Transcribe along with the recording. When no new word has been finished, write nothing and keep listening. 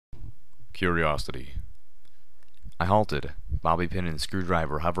Curiosity. I halted, bobby pin and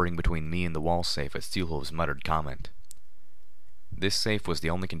screwdriver hovering between me and the wall safe at Steelhoove's muttered comment. This safe was the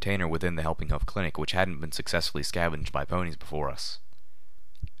only container within the Helping Hoof Clinic which hadn't been successfully scavenged by ponies before us.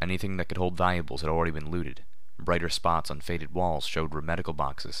 Anything that could hold valuables had already been looted. Brighter spots on faded walls showed where medical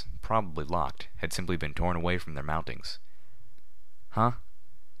boxes, probably locked, had simply been torn away from their mountings. Huh?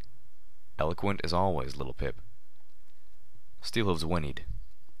 Eloquent as always, little Pip. Steelhooves whinnied.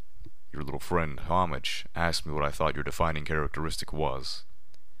 Your little friend, Homage, asked me what I thought your defining characteristic was.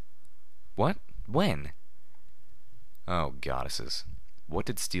 What? When? Oh, goddesses. What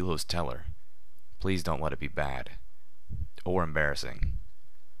did Steelhooves tell her? Please don't let it be bad. Or embarrassing.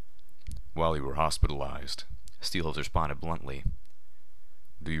 While you were hospitalized, Steelhooves responded bluntly.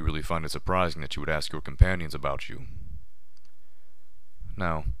 Do you really find it surprising that you would ask your companions about you?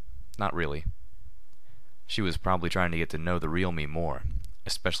 No, not really. She was probably trying to get to know the real me more,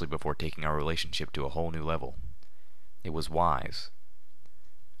 especially before taking our relationship to a whole new level. It was wise.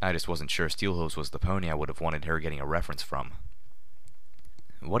 I just wasn't sure Steelhooves was the pony I would have wanted her getting a reference from.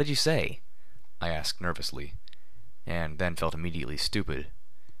 What did you say? I asked nervously, and then felt immediately stupid.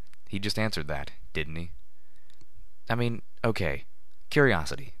 He just answered that, didn't he? I mean, okay,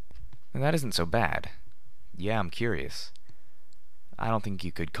 curiosity. That isn't so bad. Yeah, I'm curious. I don't think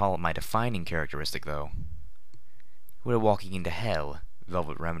you could call it my defining characteristic, though. We're walking into hell,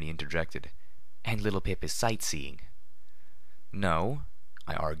 Velvet Remedy interjected, and Little Pip is sightseeing. No,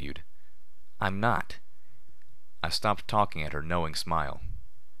 I argued. I'm not. I stopped talking at her knowing smile.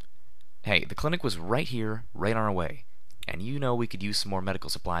 Hey, the clinic was right here, right on our way, and you know we could use some more medical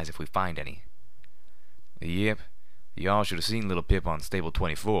supplies if we find any. Yep, y'all should have seen Little Pip on Stable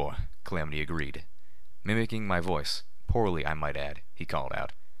 24, Calamity agreed. Mimicking my voice, poorly I might add, he called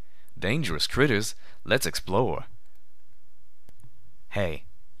out. Dangerous critters, let's explore. Hey,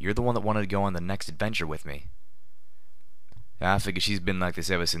 you're the one that wanted to go on the next adventure with me. I figure she's been like this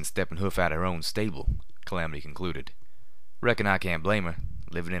ever since stepping hoof out of her own stable, Calamity concluded. Reckon I can't blame her,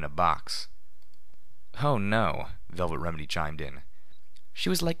 living in a box. Oh no, Velvet Remedy chimed in. She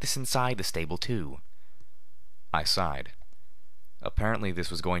was like this inside the stable too. I sighed. Apparently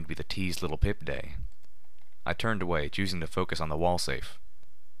this was going to be the teased Little Pip day. I turned away, choosing to focus on the wall safe.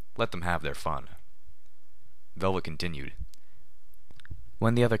 Let them have their fun. Velvet continued.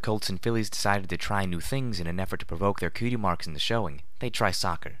 When the other colts and fillies decided to try new things in an effort to provoke their cutie marks in the showing, they'd try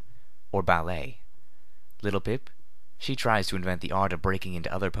soccer. Or ballet. Little Pip, she tries to invent the art of breaking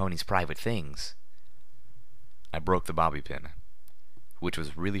into other ponies' private things. I broke the bobby pin, which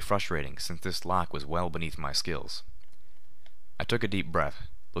was really frustrating since this lock was well beneath my skills. I took a deep breath,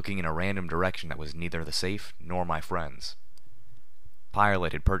 looking in a random direction that was neither the safe nor my friends.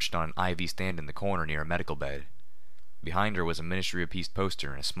 Pilot had perched on an IV stand in the corner near a medical bed. Behind her was a Ministry of Peace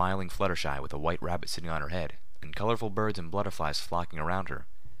poster and a smiling Fluttershy with a white rabbit sitting on her head, and colorful birds and butterflies flocking around her.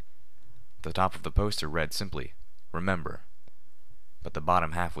 The top of the poster read simply, Remember. But the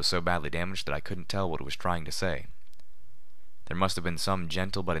bottom half was so badly damaged that I couldn't tell what it was trying to say. There must have been some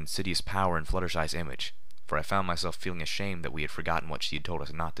gentle but insidious power in Fluttershy's image, for I found myself feeling ashamed that we had forgotten what she had told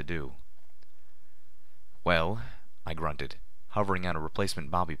us not to do. Well, I grunted, hovering out a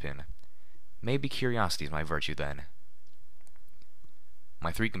replacement bobby pin. Maybe curiosity's my virtue then.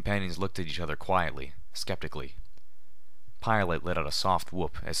 My three companions looked at each other quietly, skeptically. Pilot let out a soft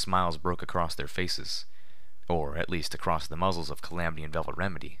whoop as smiles broke across their faces, or at least across the muzzles of Calamity and Velvet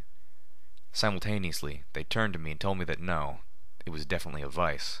Remedy. Simultaneously, they turned to me and told me that no, it was definitely a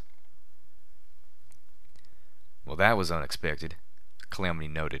vice. Well, that was unexpected, Calamity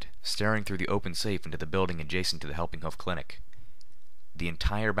noted, staring through the open safe into the building adjacent to the Helping Hoof Clinic. The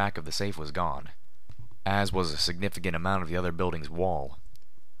entire back of the safe was gone, as was a significant amount of the other building's wall.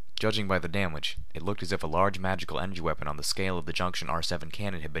 Judging by the damage, it looked as if a large magical energy weapon on the scale of the Junction R7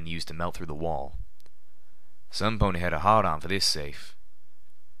 cannon had been used to melt through the wall. Some pony had a hard-on for this safe.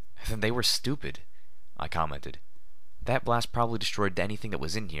 Then they were stupid, I commented. That blast probably destroyed anything that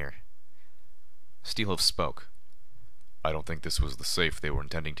was in here. Steelhoof spoke. I don't think this was the safe they were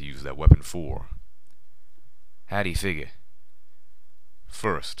intending to use that weapon for. How do you figure?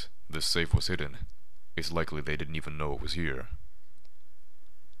 First, this safe was hidden. It's likely they didn't even know it was here.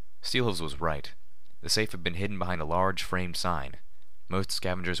 Steelhooves was right. The safe had been hidden behind a large framed sign. Most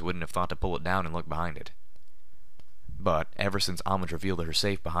scavengers wouldn't have thought to pull it down and look behind it. But, ever since Homage revealed her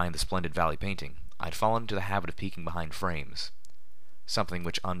safe behind the Splendid Valley painting, I'd fallen into the habit of peeking behind frames. Something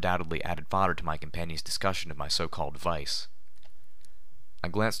which undoubtedly added fodder to my companion's discussion of my so-called vice. I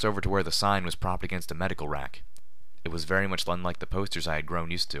glanced over to where the sign was propped against a medical rack. It was very much unlike the posters I had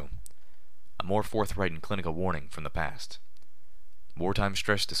grown used to. A more forthright and clinical warning from the past. Wartime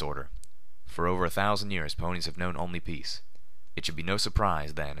stress disorder. For over 1,000 years, ponies have known only peace. It should be no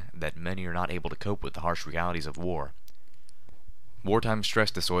surprise, then, that many are not able to cope with the harsh realities of war. Wartime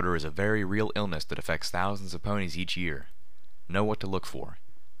stress disorder is a very real illness that affects thousands of ponies each year. Know what to look for: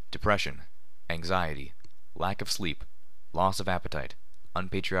 depression, anxiety, lack of sleep, loss of appetite,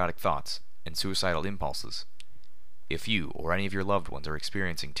 unpatriotic thoughts, and suicidal impulses. If you or any of your loved ones are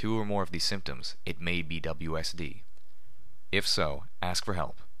experiencing 2 or more of these symptoms, it may be WSD. If so, ask for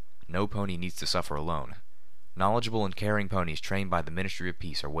help. No pony needs to suffer alone. Knowledgeable and caring ponies trained by the Ministry of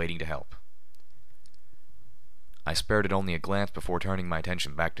Peace are waiting to help. I spared it only a glance before turning my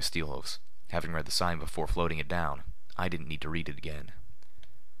attention back to Steelhooves. Having read the sign before floating it down, I didn't need to read it again.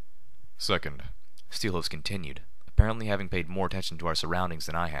 Second, Steelhooves continued, apparently having paid more attention to our surroundings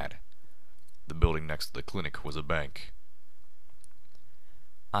than I had. The building next to the clinic was a bank.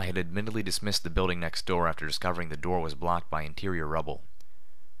 I had admittedly dismissed the building next door after discovering the door was blocked by interior rubble.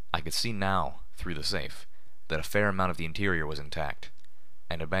 I could see now, through the safe, that a fair amount of the interior was intact,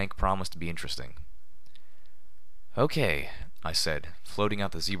 and a bank promised to be interesting. "Okay," I said, floating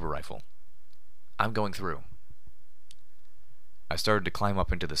out the zebra rifle. "I'm going through." I started to climb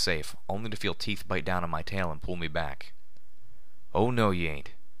up into the safe, only to feel teeth bite down on my tail and pull me back. "Oh no, you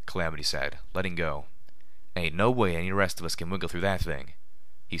ain't," Calamity said, letting go. "Ain't no way any rest of us can wiggle through that thing,"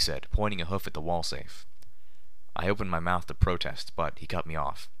 he said, pointing a hoof at the wall safe. I opened my mouth to protest, but he cut me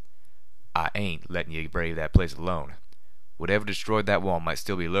off. "I ain't letting you brave that place alone. Whatever destroyed that wall might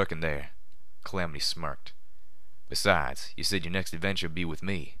still be lurking there." Calamity smirked. "Besides, you said your next adventure would be with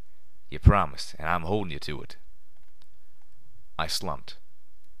me. You promised, and I'm holding you to it." I slumped.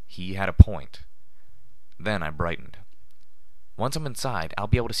 He had a point. Then I brightened. "Once I'm inside, I'll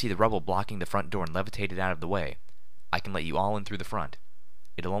be able to see the rubble blocking the front door and levitate it out of the way. I can let you all in through the front.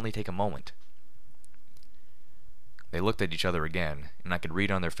 It'll only take a moment." They looked at each other again, and I could read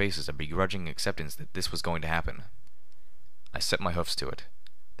on their faces a begrudging acceptance that this was going to happen. I set my hoofs to it.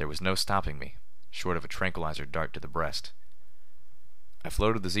 There was no stopping me, short of a tranquilizer dart to the breast. I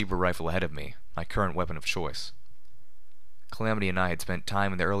floated the zebra rifle ahead of me, my current weapon of choice. Calamity and I had spent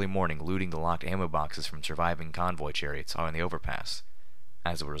time in the early morning looting the locked ammo boxes from surviving convoy chariots on the overpass.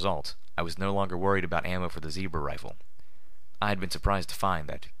 As a result, I was no longer worried about ammo for the zebra rifle. I had been surprised to find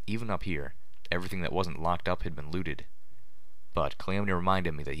that, even up here, everything that wasn't locked up had been looted. But Calamity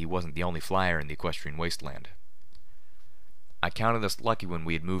reminded me that he wasn't the only flyer in the equestrian wasteland. I counted us lucky when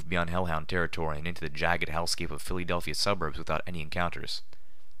we had moved beyond Hellhound territory and into the jagged hellscape of Philadelphia suburbs without any encounters.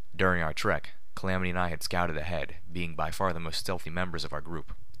 During our trek, Calamity and I had scouted ahead, being by far the most stealthy members of our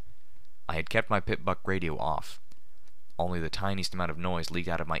group. I had kept my pit buck radio off. Only the tiniest amount of noise leaked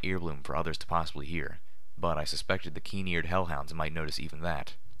out of my earbloom for others to possibly hear, but I suspected the keen-eared hellhounds might notice even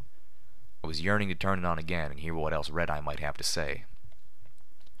that. I was yearning to turn it on again and hear what else Red Eye might have to say.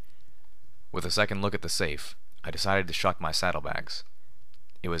 With a second look at the safe, I decided to shuck my saddlebags.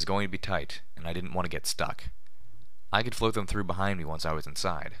 It was going to be tight, and I didn't want to get stuck. I could float them through behind me once I was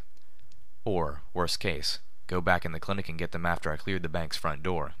inside. Or, worst case, go back in the clinic and get them after I cleared the bank's front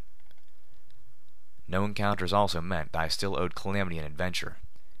door. No encounters also meant that I still owed Calamity an adventure,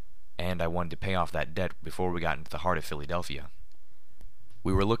 and I wanted to pay off that debt before we got into the heart of Philadelphia.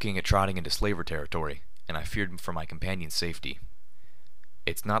 We were looking at trotting into slaver territory, and I feared for my companion's safety.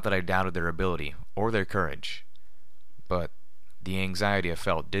 It's not that I doubted their ability, or their courage, but the anxiety I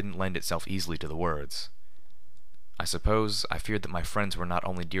felt didn't lend itself easily to the words. I suppose I feared that my friends were not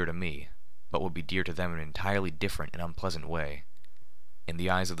only dear to me, but would be dear to them in an entirely different and unpleasant way. In the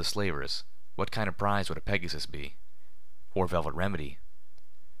eyes of the slavers, what kind of prize would a Pegasus be? Or Velvet Remedy?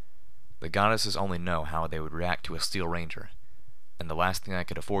 The goddesses only know how they would react to a Steel Ranger, and the last thing I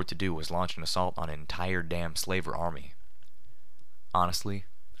could afford to do was launch an assault on an entire damn slaver army. Honestly,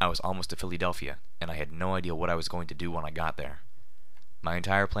 I was almost to Philadelphia, and I had no idea what I was going to do when I got there. My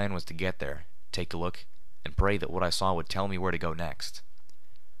entire plan was to get there, take a look, and pray that what I saw would tell me where to go next.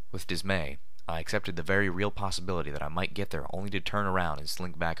 With dismay, I accepted the very real possibility that I might get there only to turn around and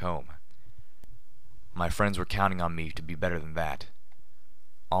slink back home. My friends were counting on me to be better than that.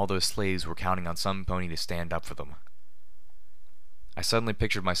 All those slaves were counting on some pony to stand up for them. I suddenly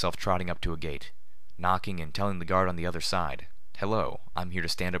pictured myself trotting up to a gate, knocking and telling the guard on the other side, "Hello, I'm here to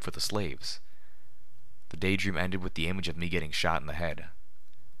stand up for the slaves." The daydream ended with the image of me getting shot in the head.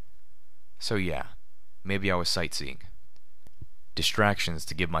 So yeah, maybe I was sightseeing. Distractions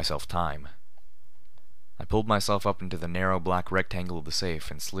to give myself time. I pulled myself up into the narrow black rectangle of the safe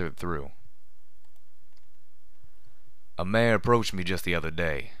and slid through. A mare approached me just the other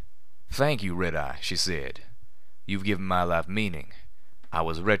day. "Thank you, Red Eye," she said. "You've given my life meaning. I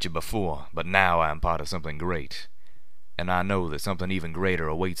was wretched before, but now I am part of something great. And I know that something even greater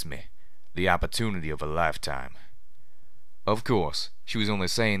awaits me. The opportunity of a lifetime. Of course, she was only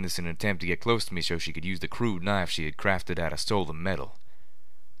saying this in an attempt to get close to me so she could use the crude knife she had crafted out of stolen metal.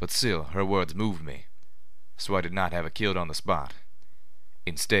 But still, her words moved me, so I did not have her killed on the spot.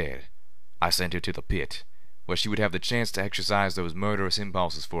 Instead, I sent her to the pit, where she would have the chance to exercise those murderous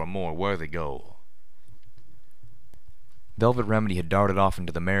impulses for a more worthy goal. Velvet Remedy had darted off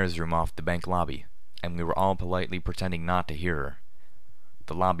into the mayor's room off the bank lobby, and we were all politely pretending not to hear her.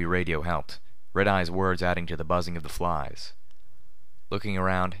 The lobby radio helped, Red Eye's words adding to the buzzing of the flies. Looking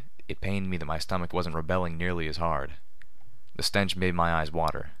around, it pained me that my stomach wasn't rebelling nearly as hard. The stench made my eyes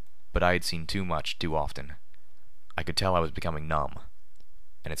water, but I had seen too much too often. I could tell I was becoming numb,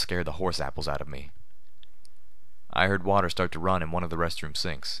 and it scared the horse apples out of me. I heard water start to run in one of the restroom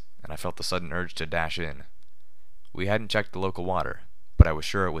sinks, and I felt the sudden urge to dash in. We hadn't checked the local water, but I was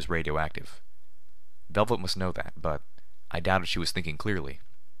sure it was radioactive. Velvet must know that, but I doubted she was thinking clearly.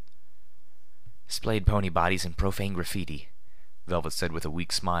 "Splayed pony bodies and profane graffiti," Velvet said with a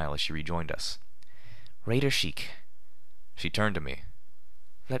weak smile as she rejoined us. "Raider chic." She turned to me.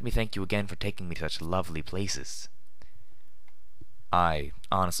 "Let me thank you again for taking me to such lovely places." I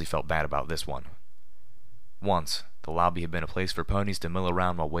honestly felt bad about this one. Once, the lobby had been a place for ponies to mill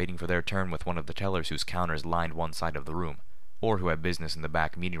around while waiting for their turn with one of the tellers whose counters lined one side of the room, or who had business in the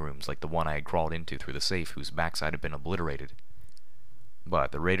back meeting rooms like the one I had crawled into through the safe whose backside had been obliterated.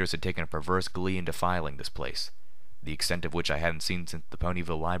 But the raiders had taken a perverse glee in defiling this place, the extent of which I hadn't seen since the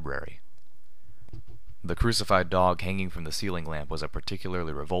Ponyville Library. The crucified dog hanging from the ceiling lamp was a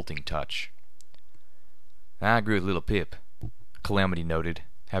particularly revolting touch. "I agree with little Pip," Calamity noted,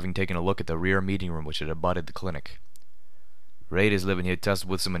 having taken a look at the rear meeting room which had abutted the clinic. "Raiders living here tussled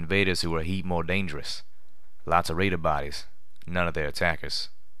with some invaders who were a heap more dangerous. Lots of raider bodies, none of their attackers."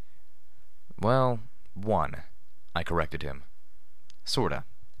 "Well, one," I corrected him. "Sorta."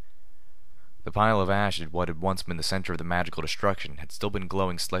 The pile of ash at what had once been the center of the magical destruction had still been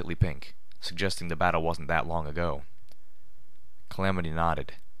glowing slightly pink, suggesting the battle wasn't that long ago. Calamity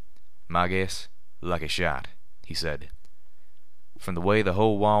nodded. "My guess, lucky shot," he said. "From the way the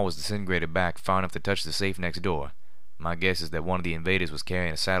whole wall was disintegrated back far enough to touch the safe next door, my guess is that one of the invaders was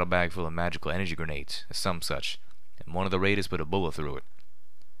carrying a saddlebag full of magical energy grenades, or some such, and one of the raiders put a bullet through it."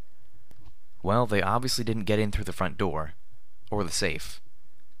 "Well, they obviously didn't get in through the front door, or the safe,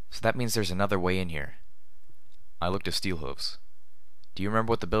 so that means there's another way in here." I looked at Steelhooves. "Do you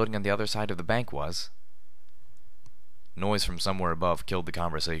remember what the building on the other side of the bank was?" Noise from somewhere above killed the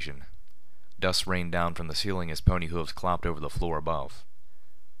conversation. Dust rained down from the ceiling as pony hooves clopped over the floor above.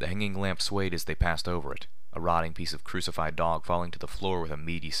 The hanging lamp swayed as they passed over it, a rotting piece of crucified dog falling to the floor with a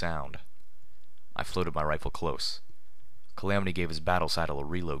meaty sound. I floated my rifle close. Calamity gave his battle saddle a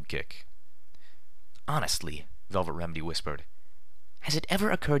reload kick. "Honestly," Velvet Remedy whispered, "has it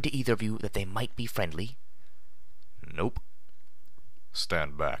ever occurred to either of you that they might be friendly?" "Nope."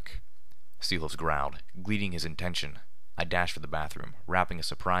 "Stand back," Steelhooves growled, gleaning his intention. I dashed for the bathroom, wrapping a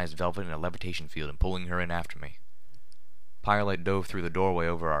surprised Velvet in a levitation field and pulling her in after me. Firelight dove through the doorway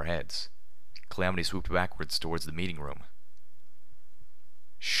over our heads. Calamity swooped backwards towards the meeting room.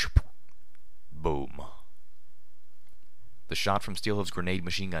 Shoop. Boom. The shot from Steelhooves' grenade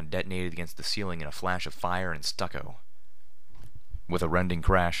machine gun detonated against the ceiling in a flash of fire and stucco. With a rending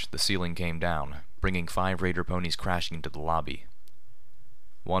crash, the ceiling came down, bringing 5 raider ponies crashing into the lobby.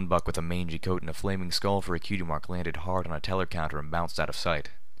 One buck with a mangy coat and a flaming skull for a cutie mark landed hard on a teller counter and bounced out of sight.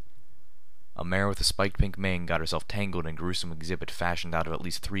 A mare with a spiked pink mane got herself tangled in a gruesome exhibit fashioned out of at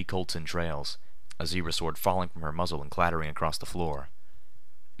least 3 colts and trails, a zebra sword falling from her muzzle and clattering across the floor.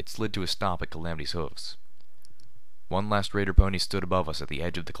 It slid to a stop at Calamity's hooves. One last raider pony stood above us at the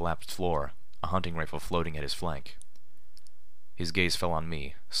edge of the collapsed floor, a hunting rifle floating at his flank. His gaze fell on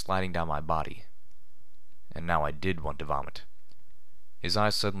me, sliding down my body. And now I did want to vomit. His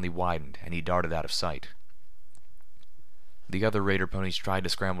eyes suddenly widened, and he darted out of sight. The other raider ponies tried to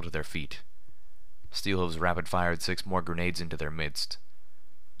scramble to their feet. Steelhooves rapid-fired 6 more grenades into their midst.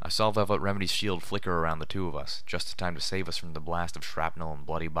 I saw Velvet Remedy's shield flicker around the 2 of us, just in time to save us from the blast of shrapnel and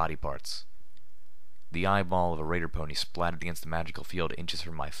bloody body parts. The eyeball of a raider pony splattered against the magical field inches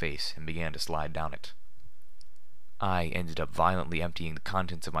from my face and began to slide down it. I ended up violently emptying the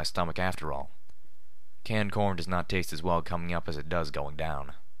contents of my stomach after all. Canned corn does not taste as well coming up as it does going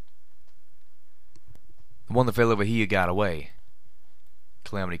down. "The one that fell over here got away,"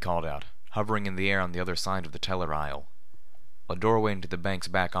 Calamity called out, hovering in the air on the other side of the teller aisle. A doorway into the bank's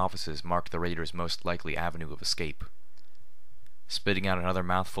back offices marked the raiders' most likely avenue of escape. Spitting out another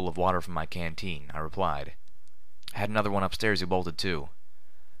mouthful of water from my canteen, I replied, "I had another one upstairs who bolted too."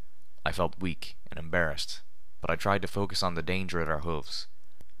 I felt weak and embarrassed, but I tried to focus on the danger at our hooves.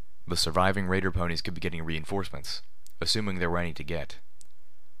 The surviving raider ponies could be getting reinforcements, assuming there were any to get.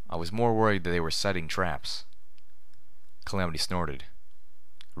 I was more worried that they were setting traps. Calamity snorted.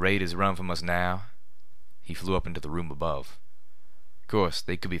 Raiders run from us now. He flew up into the room above. Of course,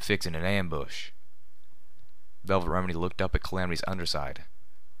 they could be fixing an ambush. Velvet Remedy looked up at Calamity's underside.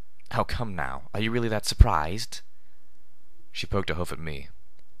 How come now? Are you really that surprised? She poked a hoof at me.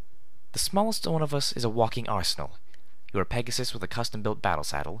 The smallest one of us is a walking arsenal. You're a Pegasus with a custom-built battle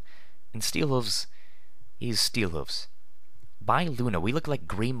saddle, and Steelhooves is Steelhooves. By Luna, we look like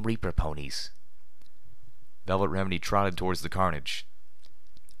Grim Reaper ponies. Velvet Remedy trotted towards the carnage.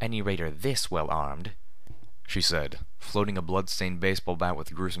 Any raider this well-armed, she said, floating a blood-stained baseball bat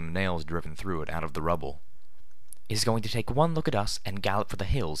with gruesome nails driven through it out of the rubble, is going to take one look at us and gallop for the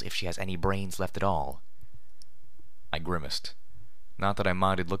hills if she has any brains left at all. I grimaced. Not that I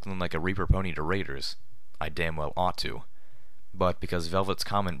minded looking like a Reaper pony to raiders. I damn well ought to. But because Velvet's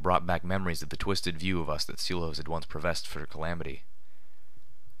comment brought back memories of the twisted view of us that Steelhooves had once professed for Calamity.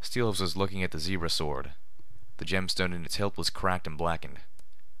 Steelhooves was looking at the zebra sword. The gemstone in its hilt was cracked and blackened.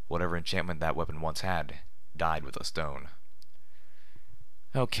 Whatever enchantment that weapon once had died with a stone.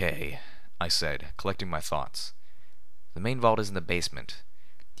 Okay, I said, collecting my thoughts. The main vault is in the basement.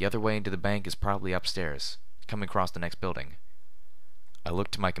 The other way into the bank is probably upstairs, coming across the next building. I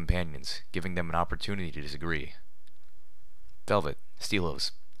looked to my companions, giving them an opportunity to disagree. Velvet,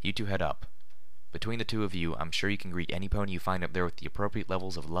 Steelhooves, you two head up. Between the two of you, I'm sure you can greet any pony you find up there with the appropriate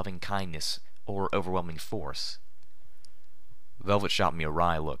levels of loving kindness or overwhelming force. Velvet shot me a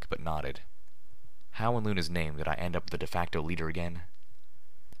wry look, but nodded. How in Luna's name did I end up the de facto leader again?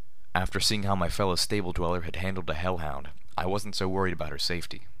 After seeing how my fellow stable dweller had handled a hellhound, I wasn't so worried about her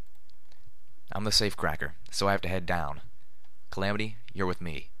safety. I'm the safecracker, so I have to head down. Calamity, you're with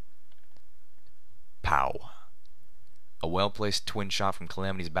me. Pow. A well-placed twin shot from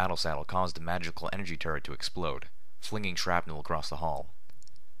Calamity's battle saddle caused the magical energy turret to explode, flinging shrapnel across the hall.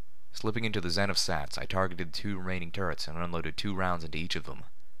 Slipping into the zen of sats, I targeted the two remaining turrets and unloaded 2 rounds into each of them.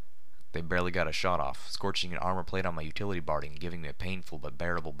 They barely got a shot off, scorching an armor plate on my utility barding and giving me a painful but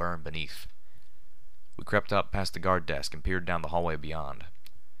bearable burn beneath. We crept up past the guard desk and peered down the hallway beyond.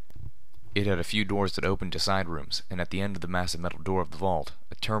 It had a few doors that opened to side rooms, and at the end of the massive metal door of the vault,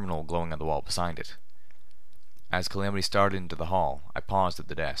 a terminal glowing on the wall beside it. As Calamity started into the hall, I paused at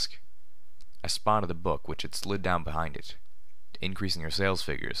the desk. I spotted a book which had slid down behind it, increasing her sales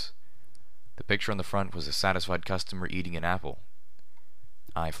figures. The picture on the front was a satisfied customer eating an apple.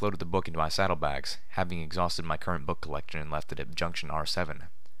 I floated the book into my saddlebags, having exhausted my current book collection and left it at junction R7.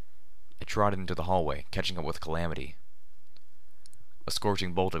 I trotted into the hallway, catching up with Calamity. A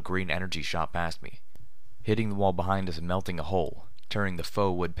scorching bolt of green energy shot past me, hitting the wall behind us and melting a hole, turning the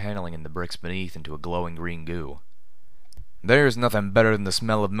faux wood paneling in the bricks beneath into a glowing green goo. There's nothing better than the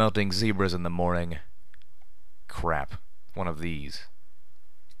smell of melting zebras in the morning. Crap. One of these.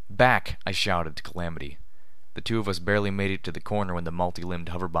 Back! I shouted to Calamity. The two of us barely made it to the corner when the multi-limbed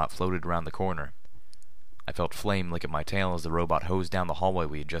hoverbot floated around the corner. I felt flame lick at my tail as the robot hosed down the hallway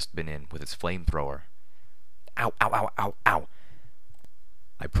we had just been in with its flamethrower. Ow, ow, ow, ow, ow!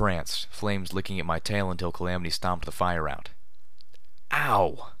 I pranced, flames licking at my tail until Calamity stomped the fire out.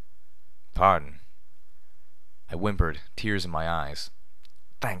 Ow! Pardon. I whimpered, tears in my eyes.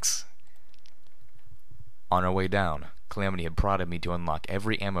 Thanks. On our way down, Calamity had prodded me to unlock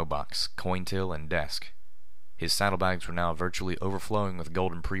every ammo box, coin till, and desk. His saddlebags were now virtually overflowing with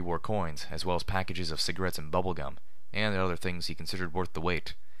golden pre-war coins, as well as packages of cigarettes and bubblegum, and other things he considered worth the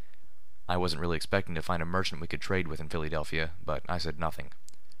wait. I wasn't really expecting to find a merchant we could trade with in Philadelphia, but I said nothing.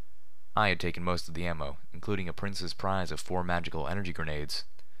 I had taken most of the ammo, including a prince's prize of 4 magical energy grenades.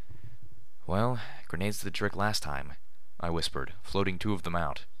 Well, grenades did the trick last time, I whispered, floating 2 of them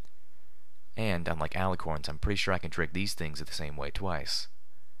out. And, unlike alicorns, I'm pretty sure I can trick these things the same way twice.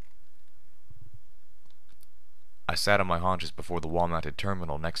 I sat on my haunches before the wall-mounted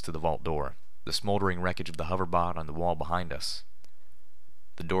terminal next to the vault door, the smoldering wreckage of the hoverbot on the wall behind us.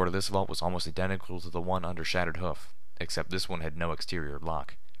 The door to this vault was almost identical to the one under Shattered Hoof, except this one had no exterior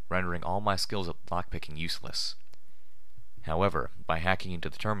lock, rendering all my skills at lockpicking useless. However, by hacking into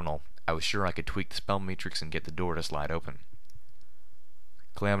the terminal, I was sure I could tweak the spell matrix and get the door to slide open.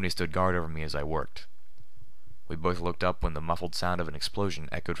 Calamity stood guard over me as I worked. We both looked up when the muffled sound of an explosion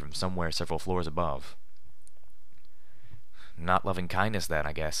echoed from somewhere several floors above. Not loving kindness, that,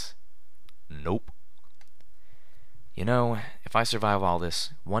 I guess. Nope. You know, if I survive all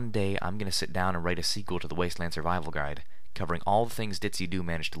this, one day I'm gonna sit down and write a sequel to the Wasteland Survival Guide, covering all the things Ditzy Do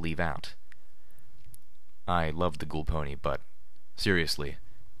managed to leave out. I loved the Ghoul Pony, but, seriously,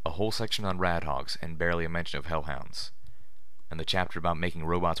 a whole section on radhogs and barely a mention of hellhounds. and the chapter about making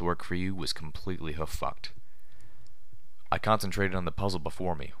robots work for you was completely hoof-fucked. I concentrated on the puzzle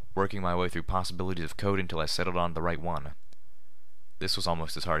before me, working my way through possibilities of code until I settled on the right one. This was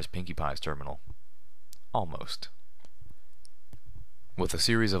almost as hard as Pinkie Pie's terminal. Almost. With a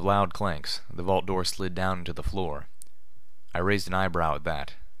series of loud clanks, the vault door slid down into the floor. I raised an eyebrow at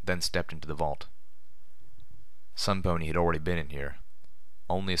that, then stepped into the vault. Sunpony had already been in here.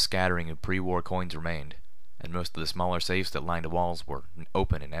 Only a scattering of pre-war coins remained, and most of the smaller safes that lined the walls were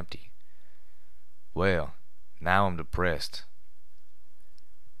open and empty. Well, now I'm depressed.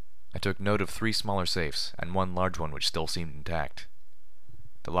 I took note of 3 smaller safes, and 1 large one which still seemed intact.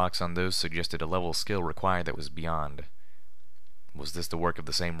 The locks on those suggested a level of skill required that was beyond. Was this the work of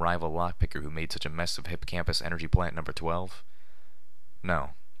the same rival lockpicker who made such a mess of Hippocampus Energy Plant number 12?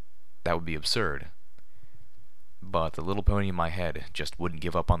 No. That would be absurd. But the little pony in my head just wouldn't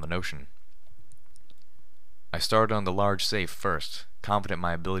give up on the notion. I started on the large safe first, confident in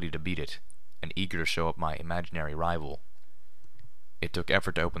my ability to beat it, and eager to show up my imaginary rival. It took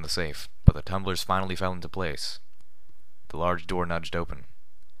effort to open the safe, but the tumblers finally fell into place. The large door nudged open.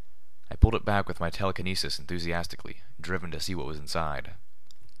 I pulled it back with my telekinesis enthusiastically, driven to see what was inside.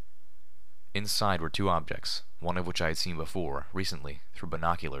 Inside were 2 objects, one of which I had seen before, recently, through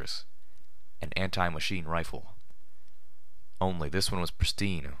binoculars. An anti-machine rifle. Only this one was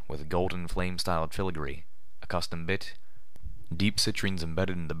pristine, with golden flame-styled filigree, a custom bit, deep citrines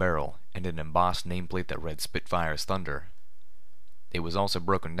embedded in the barrel, and an embossed nameplate that read Spitfire's Thunder. It was also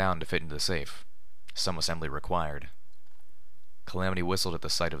broken down to fit into the safe. Some assembly required. Calamity whistled at the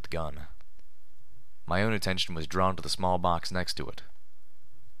sight of the gun. My own attention was drawn to the small box next to it.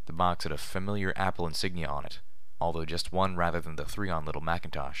 The box had a familiar Apple insignia on it, although just one rather than the 3-on little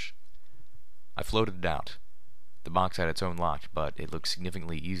Macintosh. I floated it out. The box had its own lock, but it looked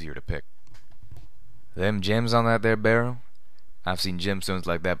significantly easier to pick. "Them gems on that there barrel? I've seen gemstones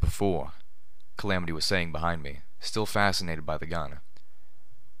like that before," Calamity was saying behind me, still fascinated by the gun.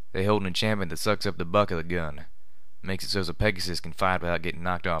 "They hold an enchantment that sucks up the buck of the gun. Makes it so a Pegasus can fight without getting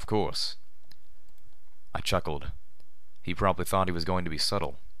knocked off course." I chuckled. He probably thought he was going to be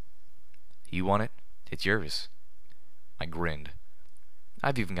subtle. "You want it? It's yours." I grinned.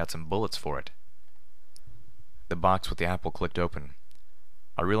 "I've even got some bullets for it." The box with the apple clicked open.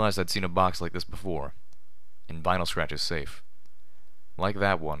 I realized I'd seen a box like this before, in Vinyl Scratch's safe. Like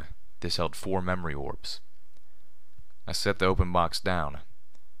that one, this held 4 memory orbs. I set the open box down.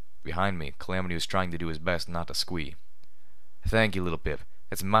 Behind me, Calamity was trying to do his best not to squee. "Thank you, little Pip.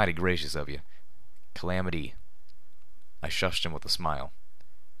 That's mighty gracious of you." "Calamity." I shushed him with a smile.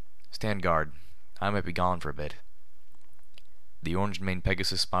 "Stand guard. I might be gone for a bit." The orange-maned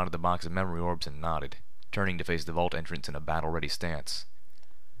Pegasus spotted the box of memory orbs and nodded, turning to face the vault entrance in a battle-ready stance.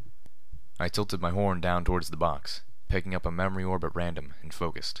 I tilted my horn down towards the box, picking up a memory orb at random, and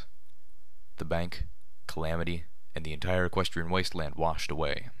focused. The bank, Calamity, and the entire Equestrian wasteland washed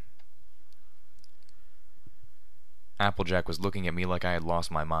away. Applejack was looking at me like I had lost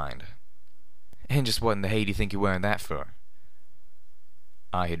my mind. "And just what in the hay do you think you're wearing that for?"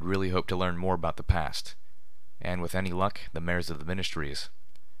 I had really hoped to learn more about the past, and with any luck, the mayors of the ministries.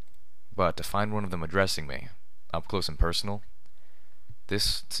 But to find one of them addressing me, up close and personal,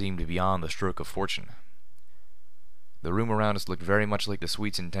 this seemed beyond the stroke of fortune. The room around us looked very much like the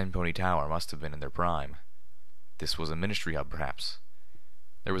suites in Tenpony Tower must have been in their prime. This was a ministry hub, perhaps.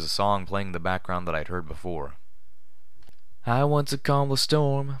 There was a song playing in the background that I'd heard before. "I want to calm the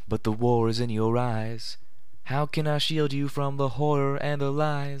storm, but the war is in your eyes. How can I shield you from the horror and the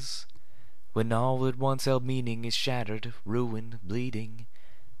lies? When all that once held meaning is shattered, ruined, bleeding,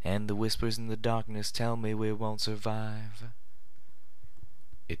 and the whispers in the darkness tell me we won't survive."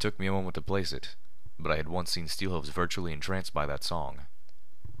 It took me a moment to place it, but I had once seen Steelhooves virtually entranced by that song.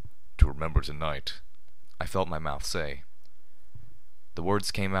 "To remember tonight," I felt my mouth say. The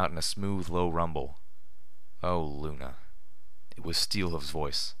words came out in a smooth, low rumble. Oh, Luna. It was Steelhooves'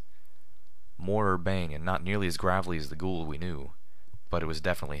 voice. More urbane and not nearly as gravelly as the ghoul we knew, but it was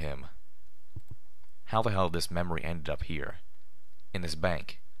definitely him. How the hell had this memory ended up here? In this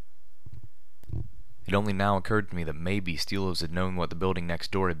bank? It only now occurred to me that maybe Steelhooves had known what the building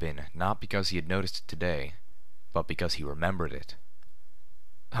next door had been, not because he had noticed it today, but because he remembered it.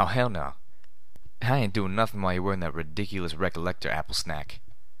 "Oh, hell no. I ain't doing nothing while you're wearing that ridiculous recollector, Apple Snack."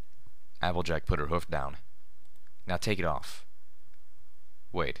 Applejack put her hoof down. "Now take it off."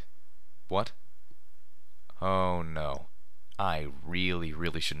 Wait. What? Oh no. I really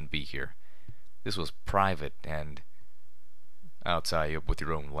shouldn't be here. This was private and... I'll tie you up with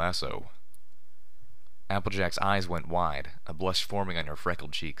your own lasso. Applejack's eyes went wide, a blush forming on her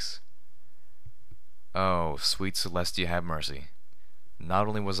freckled cheeks. Oh, sweet Celestia, have mercy. Not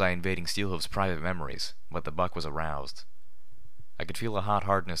only was I invading Steelhoof's private memories, but the buck was aroused. I could feel a hot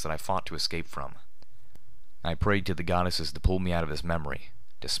hardness that I fought to escape from. I prayed to the goddesses to pull me out of this memory,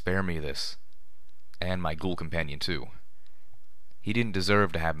 to spare me this, and my ghoul companion too. He didn't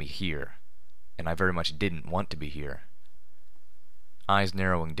deserve to have me here, and I very much didn't want to be here. Eyes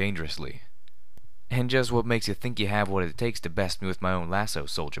narrowing dangerously. And just what makes you think you have what it takes to best me with my own lasso,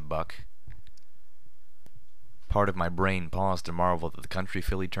 soldier buck? Part of my brain paused to marvel that the country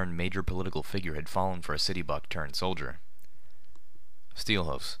filly turned major political figure had fallen for a city buck turned soldier.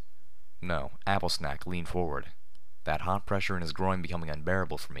 Steelhoofs. No, Applesnack leaned forward, that hot pressure in his groin becoming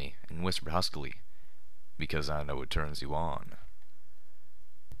unbearable for me, and whispered huskily, "Because I know it turns you on."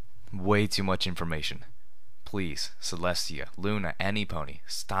 Way too much information. Please, Celestia, Luna, any pony,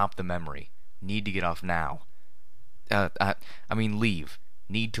 stop the memory. Need to get off now. I mean leave.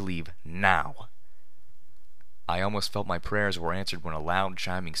 Need to leave now. I almost felt my prayers were answered when a loud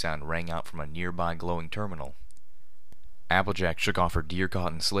chiming sound rang out from a nearby glowing terminal. Applejack shook off her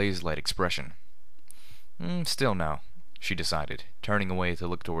deer-caught slaves-like expression. Still no, she decided, turning away to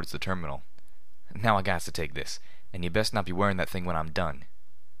look towards the terminal. Now I got to take this, and you best not be wearing that thing when I'm done.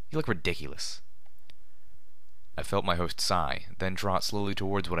 You look ridiculous. I felt my host sigh, then trot slowly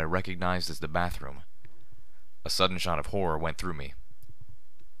towards what I recognized as the bathroom. A sudden shot of horror went through me.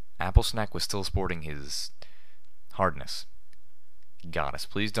 Applesnack was still sporting his hardness. Goddess,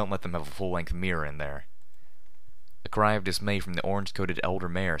 please don't let them have a full-length mirror in there. A cry of dismay from the orange-coated elder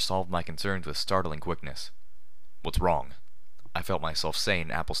mare solved my concerns with startling quickness. What's wrong? I felt myself say in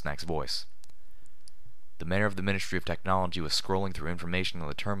Applesnack's voice. The mare of the Ministry of Technology was scrolling through information on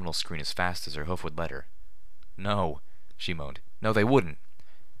the terminal screen as fast as her hoof would let her. No, she moaned. No, they wouldn't.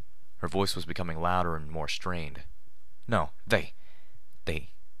 Her voice was becoming louder and more strained. No, they...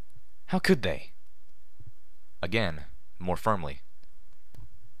 How could they? Again, more firmly.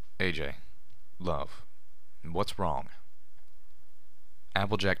 AJ, love, what's wrong?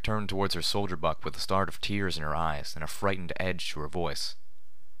 Applejack turned towards her soldier buck with a start of tears in her eyes and a frightened edge to her voice.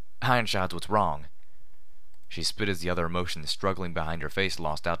 Ironshot's what's wrong. She spit as the other emotions struggling behind her face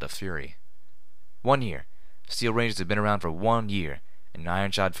lost out to fury. 1 year. Steel Rangers have been around for 1 year, and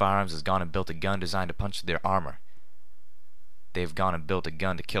Ironshot Firearms has gone and built a gun designed to punch through their armor. They've gone and built a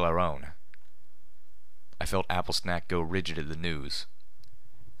gun to kill our own. I felt Applesnack go rigid at the news.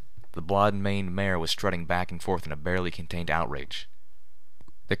 The blonde-maned mare was strutting back and forth in a barely contained outrage.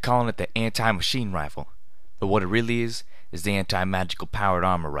 They're calling it the anti-machine rifle, but what it really is the anti-magical powered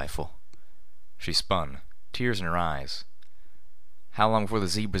armor rifle. She spun, tears in her eyes. How long before the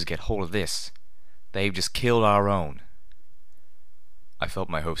zebras get hold of this? They've just killed our own. I felt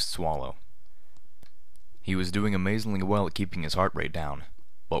my host swallow. He was doing amazingly well at keeping his heart rate down,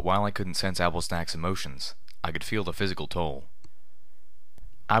 but while I couldn't sense Applesnack's emotions, I could feel the physical toll.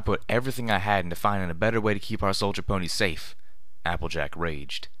 I put everything I had into finding a better way to keep our soldier ponies safe, Applejack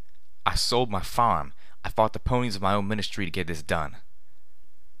raged. I sold my farm. I fought the ponies of my own ministry to get this done.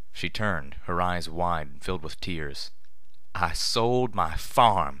 She turned, her eyes wide and filled with tears. I sold my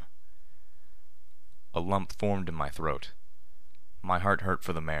farm. A lump formed in my throat. My heart hurt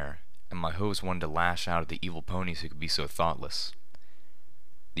for the mare, and my host wanted to lash out at the evil ponies who could be so thoughtless.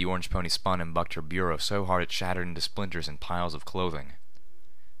 The orange pony spun and bucked her bureau so hard it shattered into splinters and piles of clothing.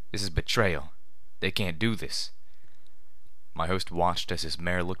 This is betrayal. They can't do this. My host watched as his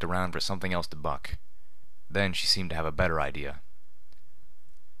mare looked around for something else to buck. Then she seemed to have a better idea.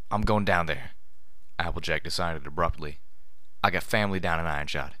 I'm going down there, Applejack decided abruptly. I got family down in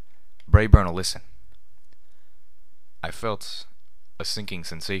Ironshot. Brayburn will listen. I felt a sinking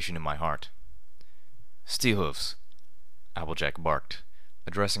sensation in my heart. Steelhoofs, Applejack barked,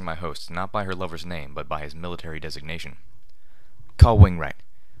 addressing my host not by her lover's name but by his military designation. Call Wingrat.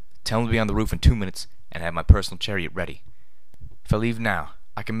 Tell him to be on the roof in 2 minutes and have my personal chariot ready. If I leave now,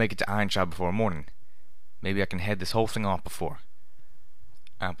 I can make it to Ironshot before morning. Maybe I can head this whole thing off before.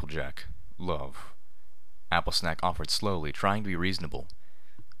 Applejack, love, Applesnack offered slowly, trying to be reasonable.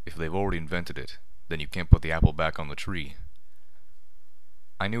 If they've already invented it, then you can't put the apple back on the tree.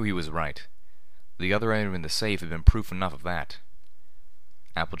 I knew he was right. The other item in the safe had been proof enough of that.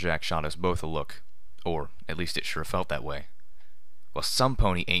 Applejack shot us both a look, or at least it sure felt that way. Well, some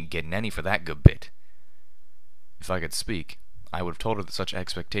pony ain't getting any for that good bit. If I could speak, I would have told her that such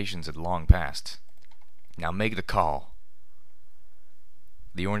expectations had long passed. Now make the call.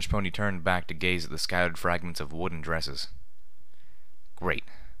 The orange pony turned back to gaze at the scattered fragments of wooden dresses. Great.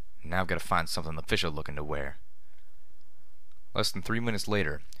 Now I've got to find something official looking to wear. Less than 3 minutes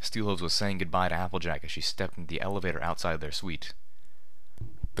later, Steelhoofs was saying goodbye to Applejack as she stepped into the elevator outside their suite.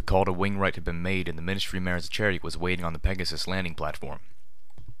 The call to wing right had been made, and the Ministry Mayor's chariot was waiting on the Pegasus landing platform.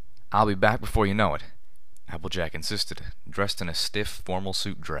 "I'll be back before you know it," Applejack insisted, dressed in a stiff, formal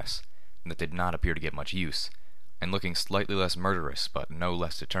suit dress that did not appear to get much use, and looking slightly less murderous, but no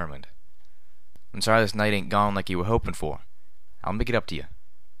less determined. "I'm sorry this night ain't gone like you were hoping for. I'll make it up to you.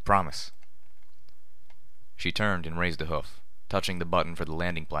 Promise." She turned and raised a hoof, touching the button for the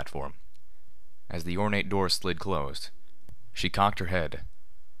landing platform. As the ornate door slid closed, she cocked her head.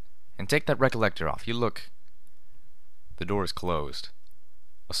 "And take that recollector off. You look—" The doors closed.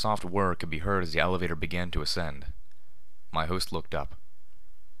 A soft whir could be heard as the elevator began to ascend. My host looked up,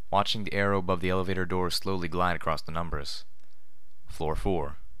 watching the arrow above the elevator doors slowly glide across the numbers. Floor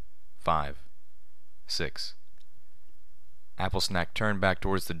 4, 5, 6. Applesnack turned back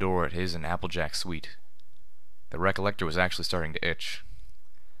towards the door at his and Applejack's suite. The recollector was actually starting to itch.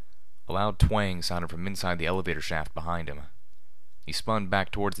 A loud twang sounded from inside the elevator shaft behind him. He spun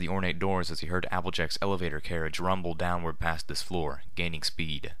back towards the ornate doors as he heard Applejack's elevator carriage rumble downward past this floor, gaining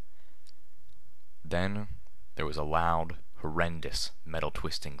speed. Then there was a loud, horrendous,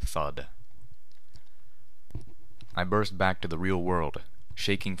 metal-twisting thud. I burst back to the real world,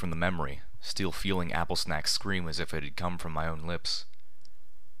 shaking from the memory, still feeling Applesnack's scream as if it had come from my own lips.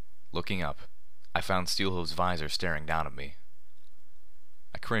 Looking up, I found Steelhoof's visor staring down at me.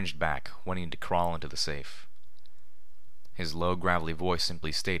 I cringed back, wanting to crawl into the safe. His low, gravelly voice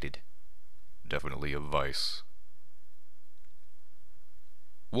simply stated, "Definitely a vice."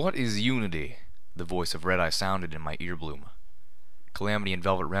 "What is unity?" the voice of Red-Eye sounded in my earbloom. Calamity and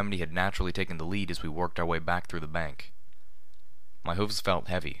Velvet Remedy had naturally taken the lead as we worked our way back through the bank. My hooves felt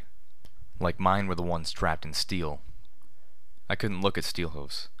heavy, like mine were the ones trapped in steel. I couldn't look at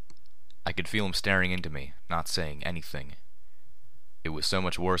Steelhoof's. I could feel him staring into me, not saying anything. It was so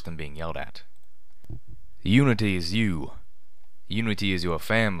much worse than being yelled at. "Unity is you. Unity is your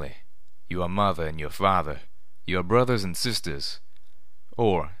family, your mother and your father, your brothers and sisters.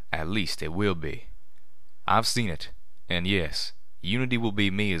 Or, at least, it will be. I've seen it, and yes, unity will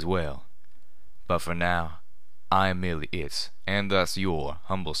be me as well. But for now, I am merely its, and thus your,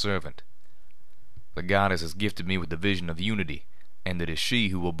 humble servant. The goddess has gifted me with the vision of unity, and it is she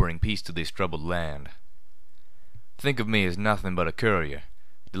who will bring peace to this troubled land. Think of me as nothing but a courier,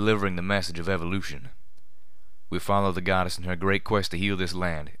 delivering the message of evolution. We follow the goddess in her great quest to heal this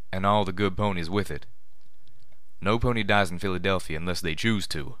land, and all the good ponies with it. No pony dies in Philadelphia unless they choose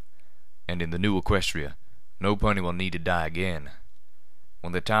to, and in the new Equestria, no pony will need to die again.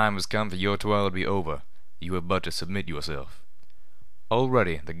 When the time has come for your toil to be over, you have but to submit yourself.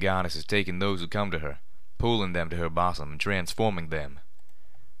 Already the goddess has taken those who come to her, pulling them to her bosom and transforming them.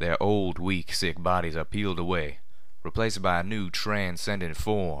 Their old, weak, sick bodies are peeled away, replaced by a new, transcendent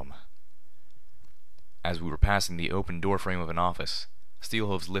form." As we were passing the open doorframe of an office,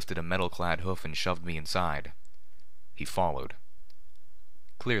 Steelhooves lifted a metal-clad hoof and shoved me inside. He followed.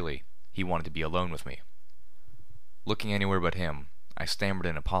 Clearly, he wanted to be alone with me. Looking anywhere but him, I stammered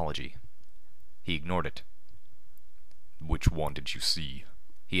an apology. He ignored it. "Which one did you see?"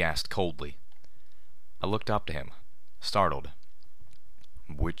 he asked coldly. I looked up to him, startled.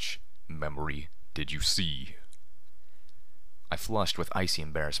 "Which memory did you see?" I flushed with icy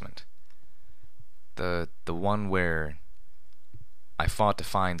embarrassment. The one where I fought to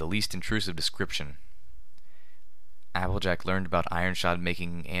find the least intrusive description. Applejack learned about Ironshot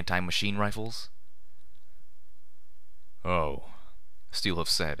making anti-machine rifles. "Oh," Steelhoof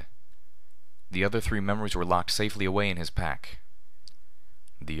said. The other 3 memories were locked safely away in his pack.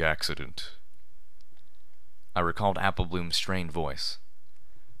 "The accident." I recalled Applebloom's strained voice.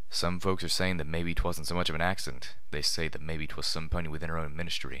 "Some folks are saying that maybe 'twasn't so much of an accident. They say that maybe 'twas some pony within our own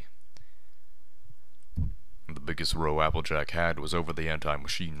ministry." "The biggest row Applejack had was over the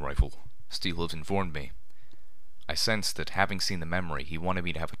anti-machine rifle," Steelhooves informed me. I sensed that, having seen the memory, he wanted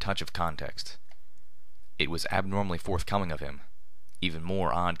me to have a touch of context. It was abnormally forthcoming of him, even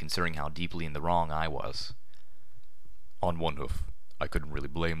more odd considering how deeply in the wrong I was. "On one hoof, I couldn't really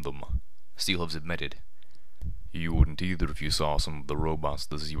blame them," Steelhooves admitted. "You wouldn't either if you saw some of the robots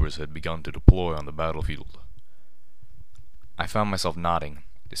the Zebras had begun to deploy on the battlefield." I found myself nodding,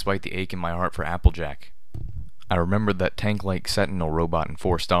 despite the ache in my heart for Applejack. I remembered that tank-like Sentinel robot in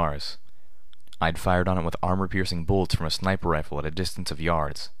 4 stars. I'd fired on it with armor-piercing bullets from a sniper rifle at a distance of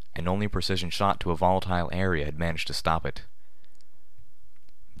yards, and only a precision shot to a volatile area had managed to stop it.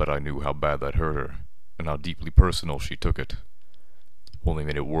 "But I knew how bad that hurt her, and how deeply personal she took it. Only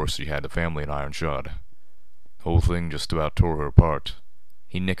made it worse she had a family in Ironshot. The whole thing just about tore her apart."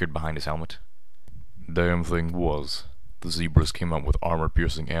 He nickered behind his helmet. "Damn thing was, the Zebras came out with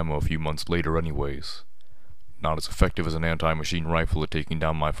armor-piercing ammo a few months later anyways. Not as effective as an anti-machine rifle at taking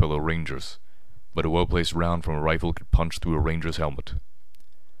down my fellow rangers, but a well-placed round from a rifle could punch through a ranger's helmet.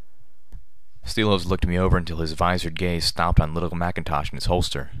 Steelhooves looked me over until his visored gaze stopped on little Macintosh in his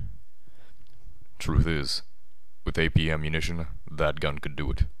holster. Truth is, with AP ammunition, that gun could do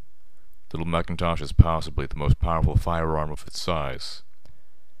it. Little Macintosh is possibly the most powerful firearm of its size.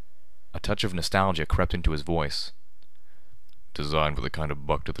 A touch of nostalgia crept into his voice. Designed for the kind of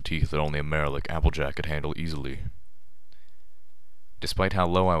buck to the teeth that only a mare like Applejack could handle easily. Despite how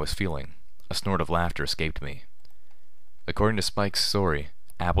low I was feeling, a snort of laughter escaped me. According to Spike's story,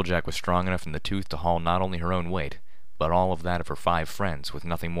 Applejack was strong enough in the tooth to haul not only her own weight, but all of that of her 5 friends with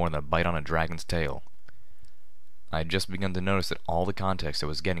nothing more than a bite on a dragon's tail. I had just begun to notice that all the context I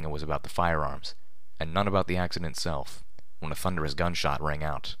was getting was about the firearms, and none about the accident itself, when a thunderous gunshot rang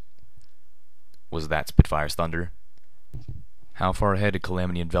out. Was that Spitfire's thunder? How far ahead had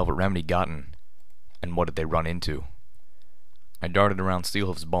Calamity and Velvet Remedy gotten, and what did they run into? I darted around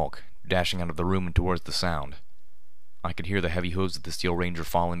Steelhoof's bulk, dashing out of the room and towards the sound. I could hear the heavy hooves of the Steel Ranger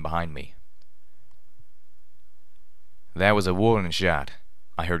falling behind me. "That was a warning shot,"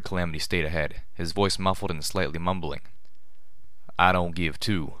 I heard Calamity state ahead, his voice muffled and slightly mumbling. "I don't give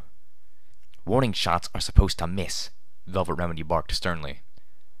two." "Warning shots are supposed to miss," Velvet Remedy barked sternly.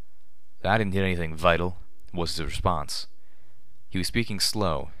 "I didn't hit anything vital," was his response. He was speaking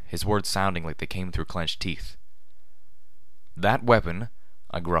slow, his words sounding like they came through clenched teeth. "That weapon,"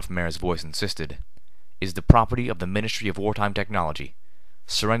 a gruff mare's voice insisted, "is the property of the Ministry of Wartime Technology.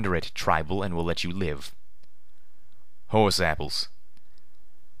 Surrender it, tribal, and we'll let you live." "Horse apples."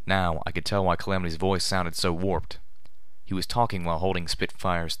 Now I could tell why Calamity's voice sounded so warped. He was talking while holding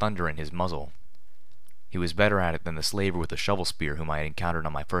Spitfire's thunder in his muzzle. He was better at it than the slaver with the shovel spear whom I had encountered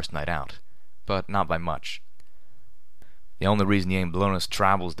on my first night out, but not by much. "The only reason you ain't blown us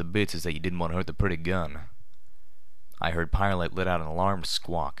tribals to bits is that you didn't want to hurt the pretty gun." I heard Pirelite let out an alarmed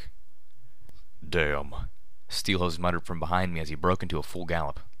squawk. "Damn," Steelhose muttered from behind me as he broke into a full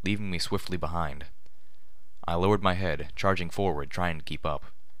gallop, leaving me swiftly behind. I lowered my head, charging forward, trying to keep up.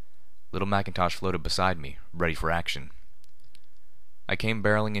 Little Macintosh floated beside me, ready for action. I came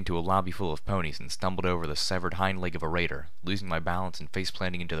barreling into a lobby full of ponies and stumbled over the severed hind leg of a raider, losing my balance and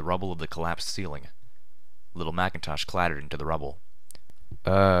face-planting into the rubble of the collapsed ceiling. Little Macintosh clattered into the rubble.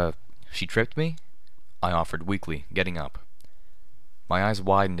 She tripped me?" I offered weakly, getting up. My eyes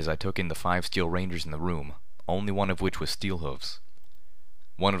widened as I took in the 5 Steel Rangers in the room, only one of which was Steelhooves.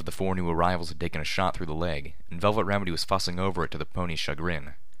 One of the 4 new arrivals had taken a shot through the leg, and Velvet Remedy was fussing over it to the pony's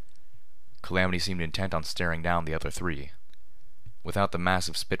chagrin. Calamity seemed intent on staring down the other 3. Without the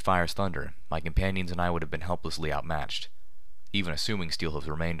massive Spitfire's thunder, my companions and I would have been helplessly outmatched, even assuming Steelhooves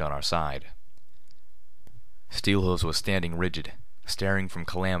remained on our side. Steelhooves was standing rigid, staring from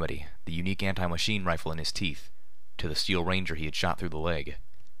Calamity, the unique anti-machine rifle in his teeth, to the Steel Ranger he had shot through the leg.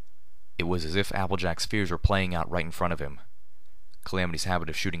 It was as if Applejack's fears were playing out right in front of him. Calamity's habit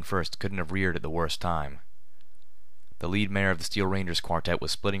of shooting first couldn't have reared at the worst time. The lead mare of the Steel Rangers quartet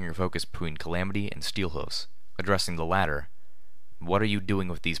was splitting her focus between Calamity and Steelhooves, addressing the latter. "What are you doing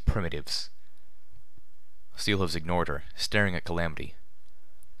with these primitives?" Steelhooves ignored her, staring at Calamity.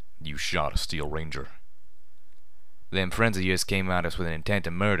 "You shot a Steel Ranger." "Them friends of yours came at us with an intent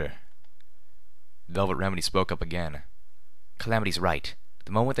to murder." Velvet Remedy spoke up again. "Calamity's right.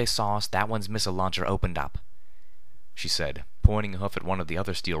 The moment they saw us, that one's missile launcher opened up," she said, pointing a hoof at one of the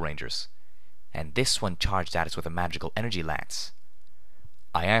other Steel Rangers. "And this one charged at us with a magical energy lance."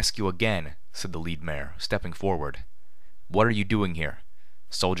 "I ask you again," said the lead mare, stepping forward. "What are you doing here?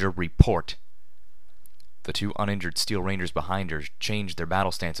 Soldier, report." The 2 uninjured Steel Rangers behind her changed their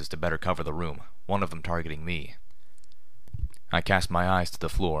battle stances to better cover the room, one of them targeting me. I cast my eyes to the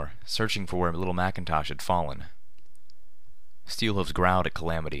floor, searching for where little Macintosh had fallen. Steelhooves growled at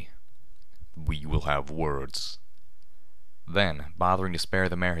Calamity. "We will have words." Then, bothering to spare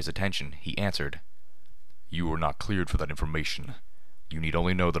the mare his attention, he answered. "You are not cleared for that information. You need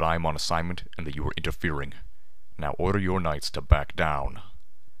only know that I am on assignment and that you are interfering. Now order your knights to back down."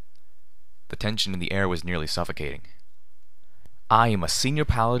 The tension in the air was nearly suffocating. "I am a senior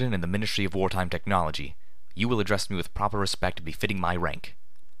paladin in the Ministry of Wartime Technology. You will address me with proper respect befitting my rank."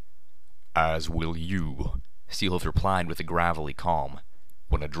 "As will you," Steelhooves replied with a gravelly calm,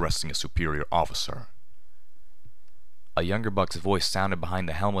 "when addressing a superior officer." A younger buck's voice sounded behind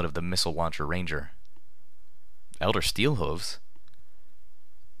the helmet of the missile launcher ranger. "Elder Steelhooves?"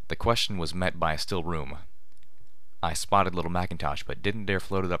 The question was met by a still room. I spotted little Macintosh, but didn't dare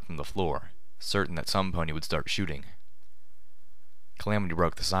float it up from the floor, certain that some pony would start shooting. Calamity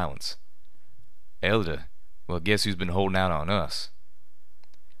broke the silence. "Elder, well, guess who's been holding out on us?"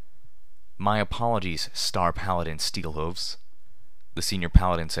 My apologies, Star Paladin Steelhooves, the senior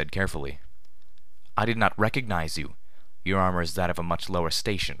paladin said carefully. I did not recognize you. Your armor is that of a much lower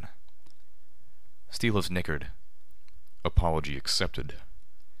station. Steelhooves nickered. Apology accepted.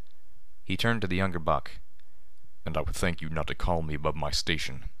 He turned to the younger buck. And I would thank you not to call me above my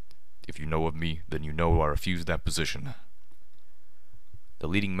station. If you know of me, then you know I refuse that position. The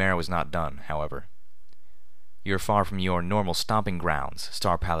leading mare was not done, however. You're far from your normal stomping grounds,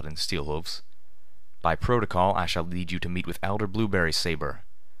 Star Paladin Steelhooves. By protocol, I shall lead you to meet with Elder Blueberry Saber.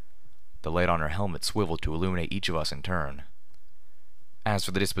 The light on her helmet swiveled to illuminate each of us in turn. As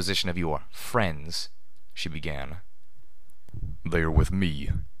for the disposition of your friends, she began. They are with me,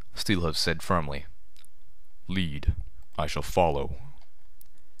 Steelhooves said firmly. Lead. I shall follow.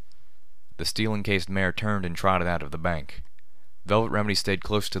 The steel-encased mare turned and trotted out of the bank. Velvet Remedy stayed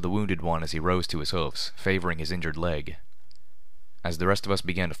close to the wounded one as he rose to his hoofs, favoring his injured leg. As the rest of us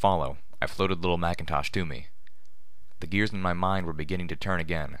began to follow, I floated little Macintosh to me. The gears in my mind were beginning to turn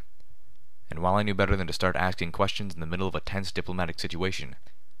again, and while I knew better than to start asking questions in the middle of a tense diplomatic situation,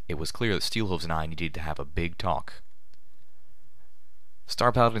 it was clear that Steelhooves and I needed to have a big talk.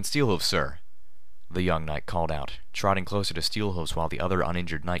 Star Paladin Steelhooves, sir, the young knight called out, trotting closer to Steelhooves while the other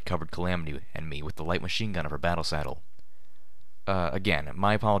uninjured knight covered Calamity and me with the light machine gun of her battle saddle. Again,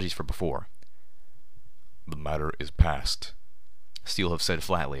 my apologies for before. The matter is past, Steelhooves said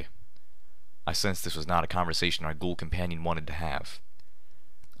flatly. I sensed this was not a conversation our ghoul companion wanted to have.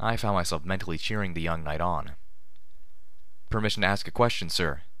 I found myself mentally cheering the young knight on. Permission to ask a question,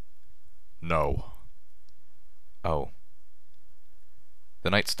 sir? No. Oh. The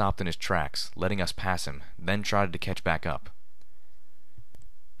knight stopped in his tracks, letting us pass him, then trotted to catch back up.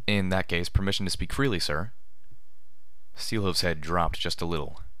 In that case, permission to speak freely, sir? Steelhooves' head dropped just a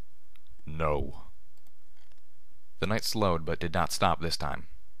little. No. The knight slowed, but did not stop this time.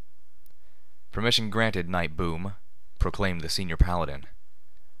 Permission granted, Knight Boom, proclaimed the senior paladin.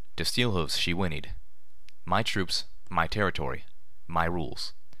 To Steelhooves she whinnied. My troops, my territory, my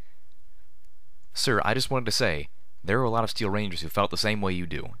rules. Sir, I just wanted to say, there are a lot of Steel Rangers who felt the same way you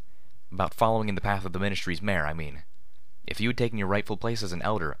do. About following in the path of the Ministry's mare, I mean. If you had taken your rightful place as an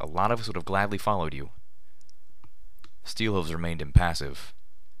elder, a lot of us would have gladly followed you. Steelhooves remained impassive.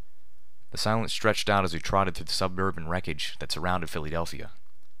 The silence stretched out as we trotted through the suburban wreckage that surrounded Philadelphia.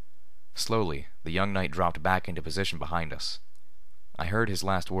 Slowly, the young knight dropped back into position behind us. I heard his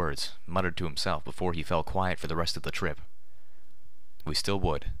last words, muttered to himself before he fell quiet for the rest of the trip. We still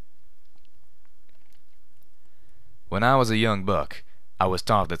would. When I was a young buck, I was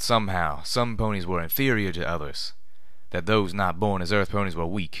taught that somehow some ponies were inferior to others, that those not born as earth ponies were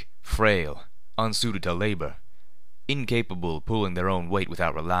weak, frail, unsuited to labor, incapable of pulling their own weight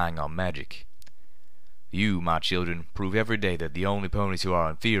without relying on magic. You, my children, prove every day that the only ponies who are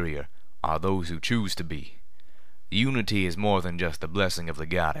inferior are those who choose to be. Unity is more than just the blessing of the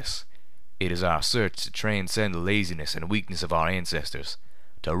goddess. It is our search to transcend the laziness and weakness of our ancestors,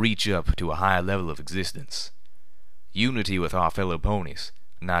 to reach up to a higher level of existence. Unity with our fellow ponies,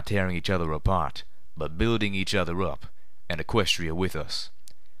 not tearing each other apart, but building each other up, and Equestria with us.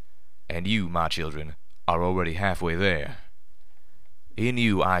 And you, my children, are already halfway there. In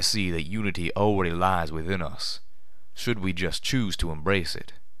you I see that unity already lies within us, should we just choose to embrace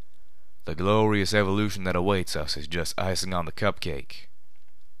it. The glorious evolution that awaits us is just icing on the cupcake.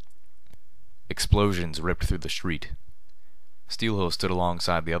 Explosions ripped through the street. Steelhooves stood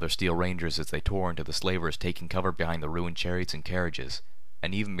alongside the other Steel Rangers as they tore into the slavers, taking cover behind the ruined chariots and carriages,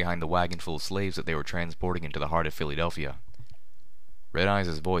 and even behind the wagon full of slaves that they were transporting into the heart of Philadelphia. Red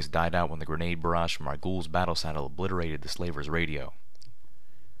Eyes' voice died out when the grenade barrage from our ghoul's battle saddle obliterated the slaver's radio.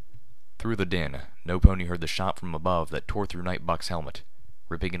 Through the din, no pony heard the shot from above that tore through Night Buck's helmet,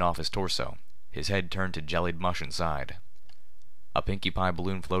 ripping it off his torso, his head turned to jellied mush inside. A Pinkie Pie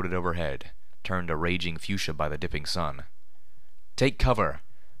balloon floated overhead, turned a raging fuchsia by the dipping sun. "Take cover!"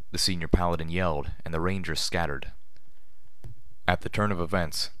 the senior paladin yelled, and the rangers scattered. At the turn of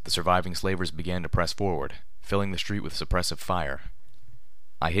events, the surviving slavers began to press forward, filling the street with suppressive fire.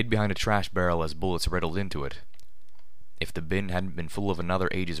 I hid behind a trash barrel as bullets riddled into it. If the bin hadn't been full of another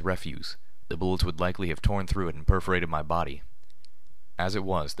age's refuse, the bullets would likely have torn through it and perforated my body. As it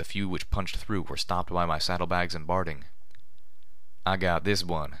was, the few which punched through were stopped by my saddlebags and barding. "I got this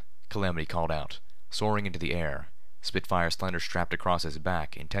one," Calamity called out, soaring into the air, Spitfire slender strapped across his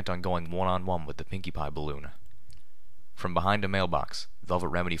back, intent on going one-on-one with the Pinkie Pie balloon. From behind a mailbox, Velvet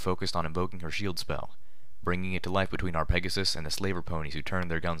Remedy focused on invoking her shield spell, bringing it to life between our Pegasus and the slaver ponies who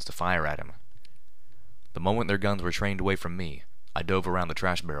turned their guns to fire at him. The moment their guns were trained away from me, I dove around the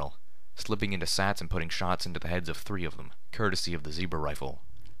trash barrel, slipping into sats and putting shots into the heads of 3 of them, courtesy of the zebra rifle.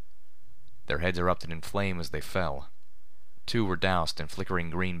 Their heads erupted in flame as they fell. 2 were doused in flickering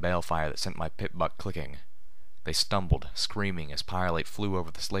green balefire that sent my pit buck clicking. They stumbled, screaming, as pyrelight flew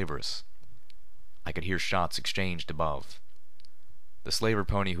over the slavers. I could hear shots exchanged above. The slaver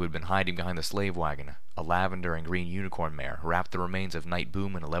pony who had been hiding behind the slave wagon, a lavender and green unicorn mare, wrapped the remains of Night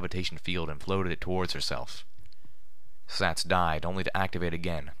Boom in a levitation field and floated it towards herself. Sats died, only to activate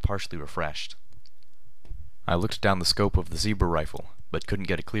again, partially refreshed. I looked down the scope of the zebra rifle, but couldn't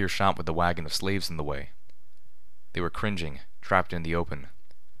get a clear shot with the wagon of slaves in the way. They were cringing, trapped in the open.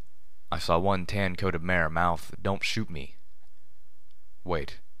 I saw one tan-coated mare mouth, "Don't shoot me."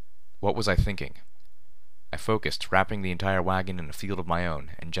 Wait, what was I thinking? I focused, wrapping the entire wagon in a field of my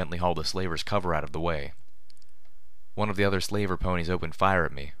own, and gently hauled the slaver's cover out of the way. One of the other slaver ponies opened fire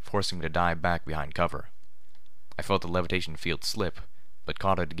at me, forcing me to dive back behind cover. I felt the levitation field slip, but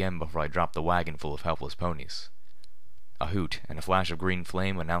caught it again before I dropped the wagon full of helpless ponies. A hoot and a flash of green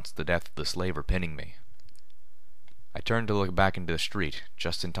flame announced the death of the slaver pinning me. I turned to look back into the street,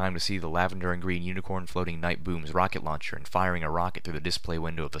 just in time to see the lavender and green unicorn floating Night Boom's rocket launcher and firing a rocket through the display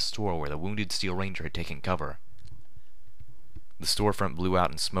window of the store where the wounded Steel Ranger had taken cover. The storefront blew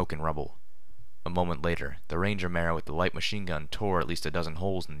out in smoke and rubble. A moment later, the Ranger mare with the light machine gun tore at least a dozen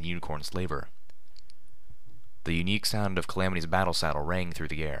holes in the unicorn slaver. The unique sound of Calamity's battle saddle rang through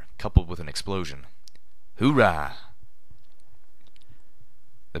the air, coupled with an explosion. Hoorah!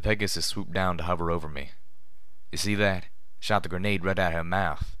 The Pegasus swooped down to hover over me. You see that? Shot the grenade right out of her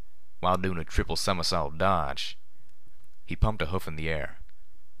mouth, while doing a triple somersault dodge. He pumped a hoof in the air.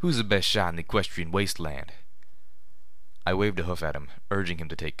 Who's the best shot in the equestrian wasteland? I waved a hoof at him, urging him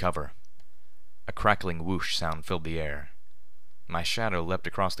to take cover. A crackling whoosh sound filled the air. My shadow leapt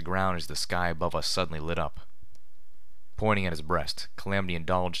across the ground as the sky above us suddenly lit up. Pointing at his breast, Calamity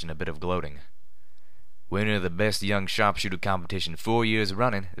indulged in a bit of gloating. Winner of the best young sharpshooter competition 4 years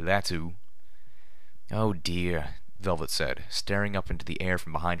running, that's who. Oh dear, Velvet said, staring up into the air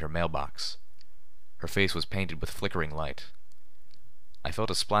from behind her mailbox. Her face was painted with flickering light. I felt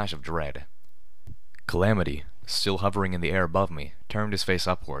a splash of dread. Calamity, still hovering in the air above me, turned his face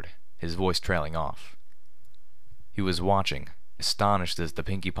upward, his voice trailing off. He was watching, astonished as the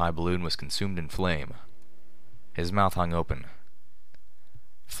Pinkie Pie balloon was consumed in flame. His mouth hung open.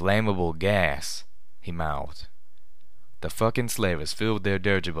 "Flammable gas," he mouthed. "The fucking slavers filled their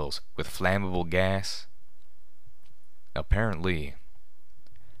dirigibles with flammable gas?" Apparently.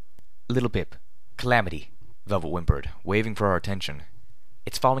 "Little Pip, Calamity," Velvet whimpered, waving for our attention.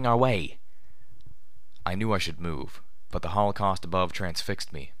 "It's falling our way." I knew I should move, but the holocaust above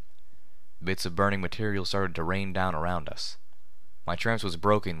transfixed me. Bits of burning material started to rain down around us. My trance was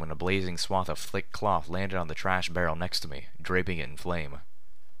broken when a blazing swath of thick cloth landed on the trash barrel next to me, draping it in flame.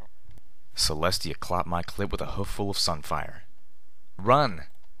 Celestia clopped my clip with a hoofful of sunfire. "Run!"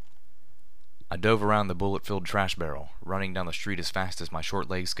 I dove around the bullet-filled trash barrel, running down the street as fast as my short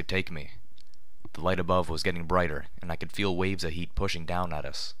legs could take me. The light above was getting brighter, and I could feel waves of heat pushing down at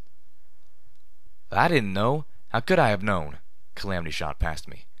us. "I didn't know. How could I have known?" Calamity shot past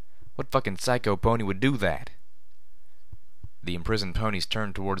me. "What fucking psycho pony would do that?" The imprisoned ponies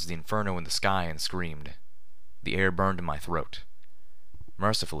turned towards the inferno in the sky and screamed. The air burned in my throat.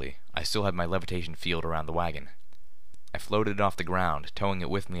 Mercifully, I still had my levitation field around the wagon. I floated it off the ground, towing it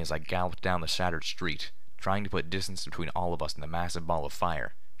with me as I galloped down the shattered street, trying to put distance between all of us and the massive ball of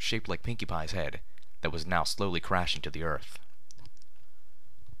fire, shaped like Pinkie Pie's head, that was now slowly crashing to the earth.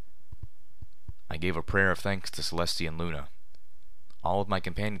 I gave a prayer of thanks to Celestia and Luna. All of my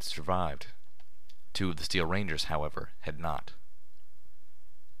companions survived. 2 of the Steel Rangers, however, had not.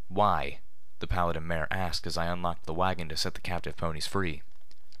 "Why?" the Paladin mare asked as I unlocked the wagon to set the captive ponies free.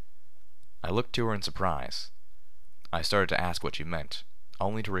 I looked to her in surprise. I started to ask what she meant,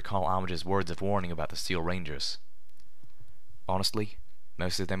 only to recall Homage's words of warning about the Steel Rangers. "Honestly,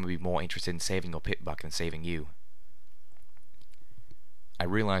 most of them would be more interested in saving your pit buck than saving you." I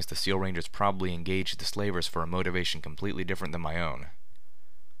realized the Steel Rangers probably engaged the slavers for a motivation completely different than my own.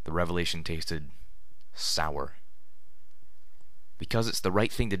 The revelation tasted sour. "Because it's the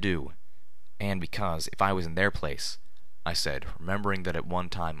right thing to do, and because, if I was in their place," I said, remembering that at one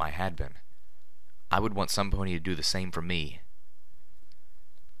time I had been, "I would want some pony to do the same for me."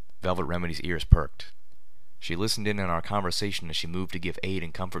 Velvet Remedy's ears perked. She listened in on our conversation as she moved to give aid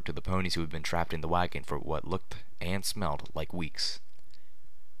and comfort to the ponies who had been trapped in the wagon for what looked and smelled like weeks.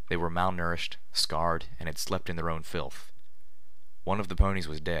 They were malnourished, scarred, and had slept in their own filth. One of the ponies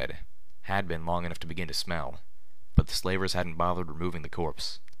was dead, had been long enough to begin to smell, but the slavers hadn't bothered removing the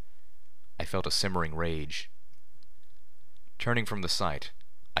corpse. I felt a simmering rage. Turning from the sight,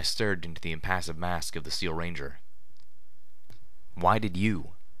 I stared into the impassive mask of the Steel Ranger. "Why did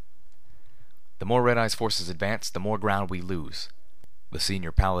you?" The more Red Eye's forces advance, the more ground we lose, the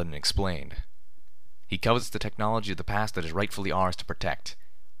senior paladin explained. He covets the technology of the past that is rightfully ours to protect.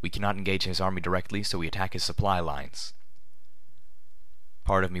 We cannot engage his army directly, so we attack his supply lines.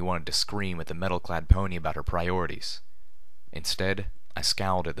 Part of me wanted to scream at the metal-clad pony about her priorities. Instead, I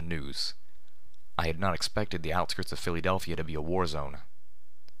scowled at the news. I had not expected the outskirts of Philadelphia to be a war zone.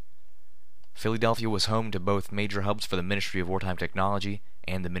 Philadelphia was home to both major hubs for the Ministry of Wartime Technology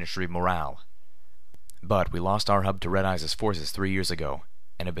and the Ministry of Morale. But we lost our hub to Red Eye's forces 3 years ago,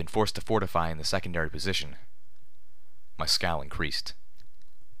 and have been forced to fortify in the secondary position. My scowl increased.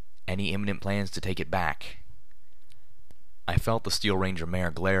 Any imminent plans to take it back? I felt the Steel Ranger mare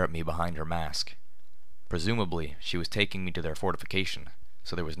glare at me behind her mask. Presumably, she was taking me to their fortification,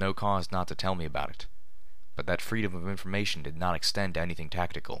 so there was no cause not to tell me about it. But that freedom of information did not extend to anything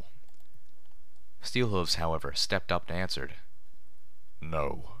tactical. Steelhooves, however, stepped up and answered.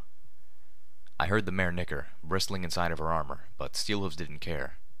 No. I heard the mare nicker, bristling inside of her armor, but Steelhooves didn't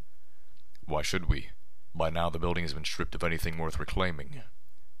care. Why should we? By now the building has been stripped of anything worth reclaiming.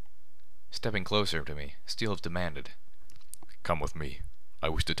 Stepping closer to me, Steelhooves demanded. Come with me. I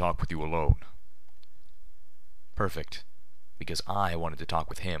wish to talk with you alone. Perfect, because I wanted to talk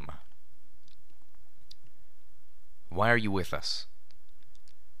with him. Why are you with us?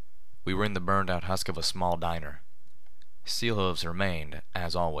 We were in the burned-out husk of a small diner. Steelhooves remained,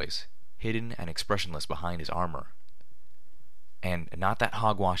 as always, hidden and expressionless behind his armor. And not that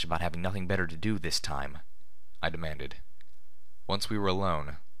hogwash about having nothing better to do this time, I demanded. Once we were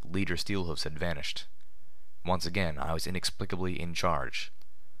alone, Leader Steelhooves had vanished. Once again, I was inexplicably in charge.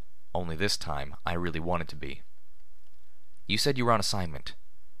 Only this time, I really wanted to be. You said you were on assignment.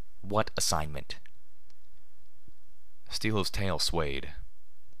 What assignment? Steelhooves' tail swayed.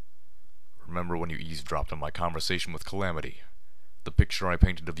 Remember when you eavesdropped on my conversation with Calamity? The picture I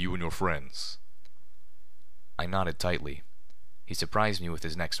painted of you and your friends? I nodded tightly. He surprised me with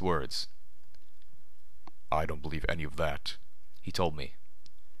his next words. I don't believe any of that, he told me.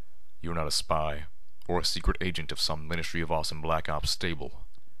 You're not a spy, or a secret agent of some Ministry of Awesome Black Ops stable.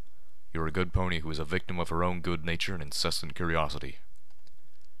 You're a good pony who is a victim of her own good nature and incessant curiosity.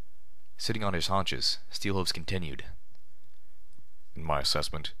 Sitting on his haunches, Steelhooves continued. In my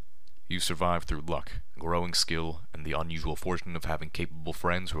assessment, you survived through luck, growing skill, and the unusual fortune of having capable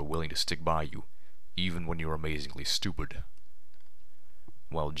friends who are willing to stick by you, even when you're amazingly stupid.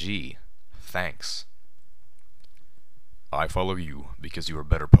 Well, gee, thanks. I follow you because you're a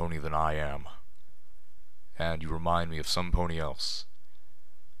better pony than I am. And you remind me of some pony else.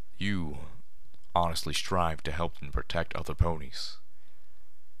 You honestly strive to help and protect other ponies.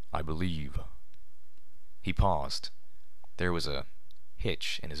 I believe. He paused. There was a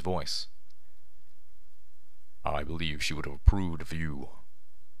hitch in his voice. I believe she would have approved of you.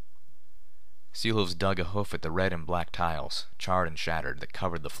 Steelhooves dug a hoof at the red and black tiles, charred and shattered, that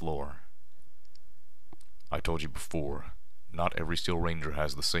covered the floor. I told you before, not every Steel Ranger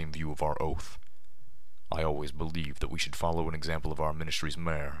has the same view of our oath. I always believed that we should follow an example of our ministry's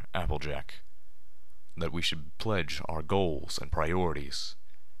mare, Applejack. That we should pledge our goals and priorities.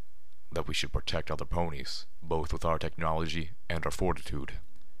 That we should protect other ponies, both with our technology and our fortitude.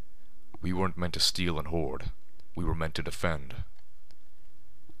 We weren't meant to steal and hoard. We were meant to defend.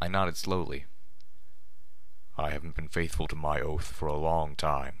 I nodded slowly. I haven't been faithful to my oath for a long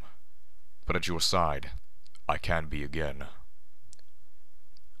time. But at your side, I can be again.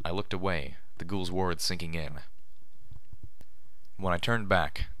 I looked away, the ghoul's words sinking in. When I turned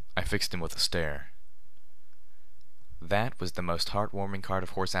back, I fixed him with a stare. That was the most heartwarming cart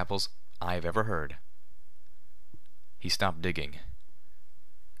of horse apples I've ever heard. He stopped digging.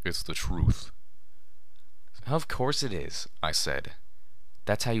 It's the truth. Of course it is, I said.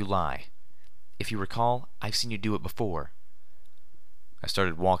 That's how you lie. If you recall, I've seen you do it before. I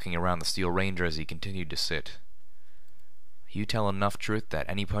started walking around the Steel Ranger as he continued to sit. You tell enough truth that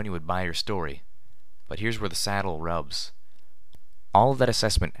any pony would buy your story. But here's where the saddle rubs. All of that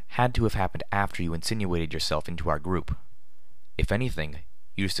assessment had to have happened after you insinuated yourself into our group. If anything,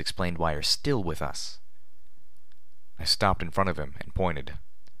 you just explained why you're still with us. I stopped in front of him and pointed.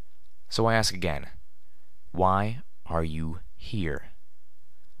 So I ask again, why are you here?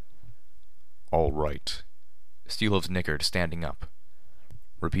 All right. Steelhooves nickered, standing up,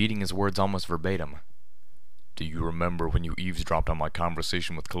 repeating his words almost verbatim. Do you remember when you eavesdropped on my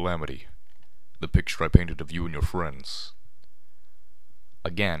conversation with Calamity? The picture I painted of you and your friends?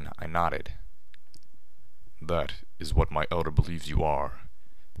 Again, I nodded. That is what my elder believes you are.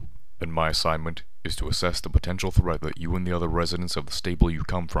 And my assignment is to assess the potential threat that you and the other residents of the stable you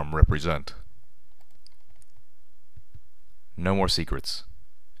come from represent. No more secrets.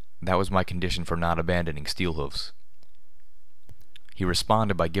 That was my condition for not abandoning Steelhooves. He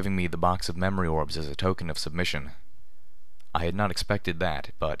responded by giving me the box of memory orbs as a token of submission. I had not expected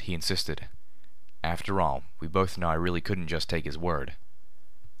that, but he insisted. After all, we both know I really couldn't just take his word.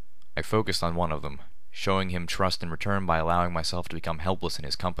 I focused on one of them, showing him trust in return by allowing myself to become helpless in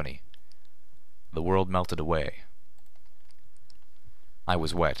his company. The world melted away. I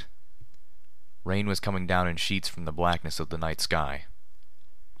was wet. Rain was coming down in sheets from the blackness of the night sky.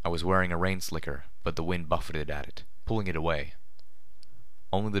 I was wearing a rain slicker, but the wind buffeted at it, pulling it away.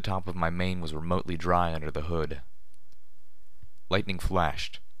 Only the top of my mane was remotely dry under the hood. Lightning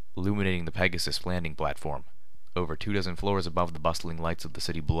flashed, illuminating the Pegasus landing platform, over 24 floors above the bustling lights of the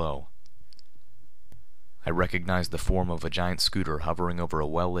city below. I recognized the form of a giant scooter hovering over a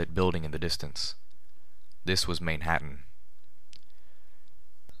well-lit building in the distance. This was Manhattan.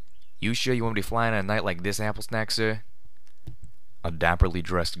 "You sure you want to be flying at a night like this, Apple Snack, sir?" A dapperly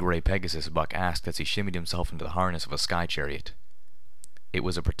dressed gray Pegasus buck asked as he shimmied himself into the harness of a sky chariot. It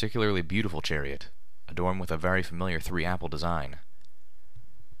was a particularly beautiful chariot, adorned with a very familiar 3-apple design.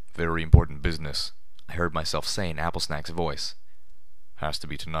 "Very important business," I heard myself say in Apple Snack's voice. "Has to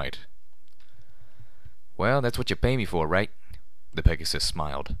be tonight." "Well, that's what you pay me for, right?" The Pegasus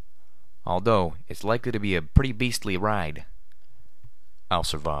smiled. "Although, it's likely to be a pretty beastly ride." "I'll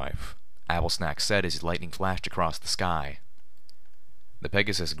survive," Apple Snack said as his lightning flashed across the sky. The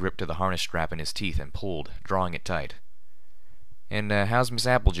Pegasus gripped to the harness strap in his teeth and pulled, drawing it tight. "And, how's Miss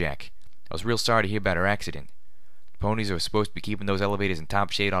Applejack? I was real sorry to hear about her accident. The ponies who are supposed to be keeping those elevators in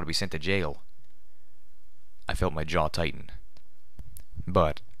top shade ought to be sent to jail." I felt my jaw tighten.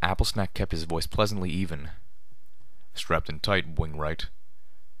 But Apple Snack kept his voice pleasantly even. "Strapped in tight, Wingwright."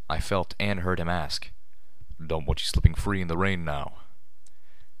 I felt and heard him ask. "Don't want you slipping free in the rain now."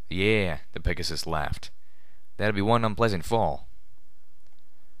 "Yeah," the Pegasus laughed. "That'll be one unpleasant fall."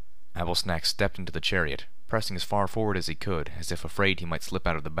 Apple Snack stepped into the chariot, pressing as far forward as he could, as if afraid he might slip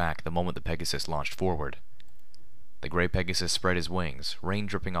out of the back the moment the Pegasus launched forward. The gray Pegasus spread his wings, rain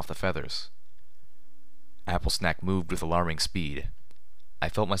dripping off the feathers. Apple Snack moved with alarming speed. I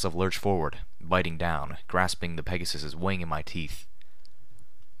felt myself lurch forward, biting down, grasping the Pegasus's wing in my teeth.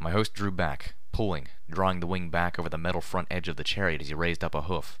 My host drew back, pulling, drawing the wing back over the metal front edge of the chariot as he raised up a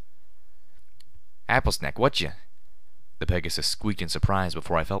hoof. "Apple Snack, whatcha?" The Pegasus squeaked in surprise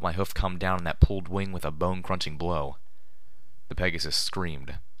before I felt my hoof come down on that pulled wing with a bone-crunching blow. The Pegasus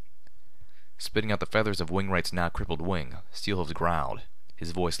screamed. Spitting out the feathers of Wingwright's now crippled wing, Steelhooves growled,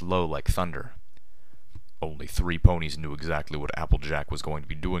 his voice low like thunder. "Only 3 ponies knew exactly what Applejack was going to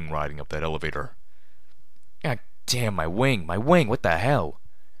be doing riding up that elevator." "God damn, my wing, what the hell?"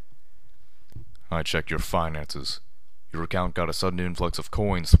 "I checked your finances. Your account got a sudden influx of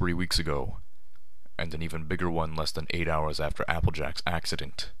coins 3 weeks ago, and an even bigger one less than 8 hours after Applejack's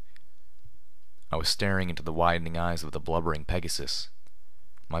accident." I was staring into the widening eyes of the blubbering Pegasus.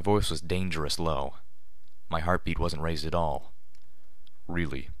 My voice was dangerous low. My heartbeat wasn't raised at all.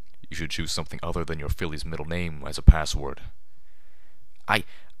 "Really, you should choose something other than your filly's middle name as a password." I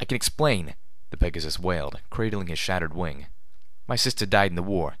can explain," the Pegasus wailed, cradling his shattered wing. "My sister died in the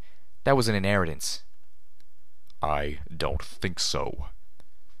war. That was an inheritance." "I don't think so."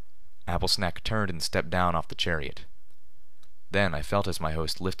 Apple Snack turned and stepped down off the chariot. Then I felt as my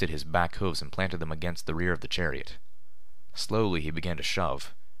host lifted his back hooves and planted them against the rear of the chariot. Slowly he began to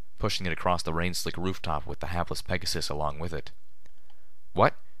shove, pushing it across the rain-slick rooftop with the hapless Pegasus along with it.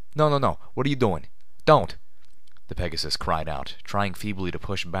 "What? No, what are you doing? Don't!" the Pegasus cried out, trying feebly to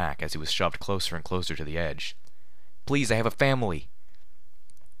push back as he was shoved closer and closer to the edge. "Please, I have a family!"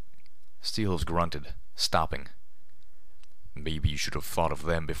 Steelhooves grunted, stopping. "Maybe you should have thought of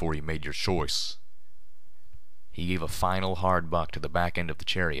them before you made your choice." He gave a final hard buck to the back end of the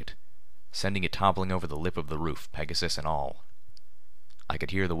chariot, sending it toppling over the lip of the roof, Pegasus and all. I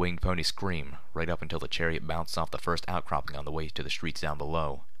could hear the winged pony scream, right up until the chariot bounced off the first outcropping on the way to the streets down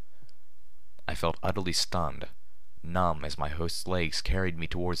below. I felt utterly stunned, numb as my host's legs carried me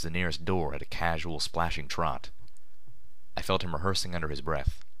towards the nearest door at a casual, splashing trot. I felt him rehearsing under his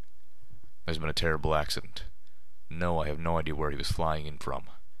breath. "There's been a terrible accident. No, I have no idea where he was flying in from.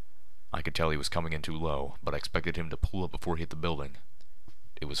 I could tell he was coming in too low, but I expected him to pull up before he hit the building.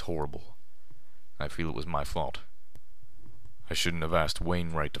 It was horrible. I feel it was my fault. I shouldn't have asked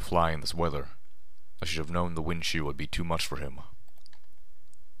Wainwright to fly in this weather. I should have known the wind shear would be too much for him."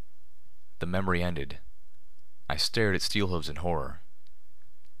 The memory ended. I stared at Steelhooves in horror.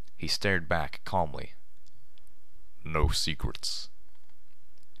 He stared back calmly. "No secrets."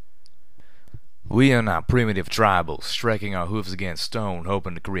 "We are not primitive tribals, striking our hoofs against stone,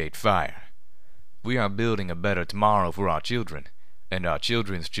 hoping to create fire. We are building a better tomorrow for our children, and our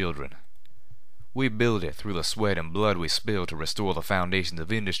children's children. We build it through the sweat and blood we spill to restore the foundations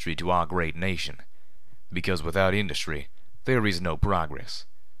of industry to our great nation. Because without industry, there is no progress.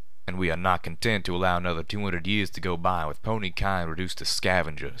 And we are not content to allow another 200 years to go by with pony kind reduced to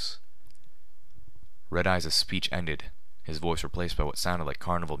scavengers. Red Eyes' speech ended, his voice replaced by what sounded like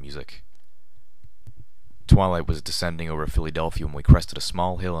carnival music. Twilight was descending over Philadelphia when we crested a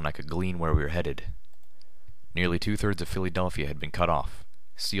small hill and I could glean where we were headed. Nearly 2/3 of Philadelphia had been cut off,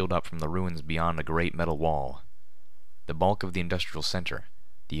 sealed up from the ruins beyond a great metal wall. The bulk of the industrial center,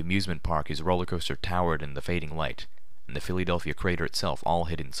 the amusement park whose roller coaster towered in the fading light, and the Philadelphia crater itself all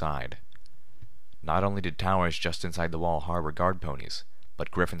hid inside. Not only did towers just inside the wall harbor guard ponies,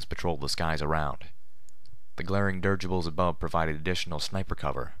 but griffins patrolled the skies around. The glaring dirigibles above provided additional sniper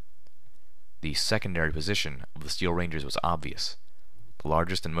cover. The secondary position of the Steel Rangers was obvious, the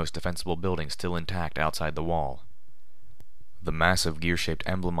largest and most defensible building still intact outside the wall. The massive gear-shaped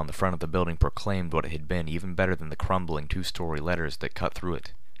emblem on the front of the building proclaimed what it had been even better than the crumbling two-story letters that cut through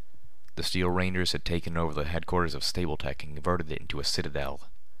it. The Steel Rangers had taken over the headquarters of Stapletech and converted it into a citadel.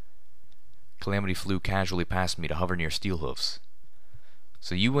 Calamity flew casually past me to hover near Steelhoofs.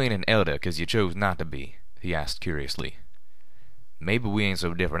 "So you ain't an elder 'cause you chose not to be?" he asked curiously. "Maybe we ain't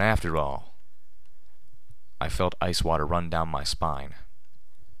so different after all." I felt ice water run down my spine.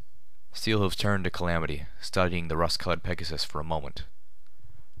 Steelhoofs turned to Calamity, studying the rust-colored Pegasus for a moment.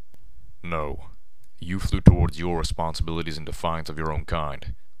 "No. You flew towards your responsibilities in defiance of your own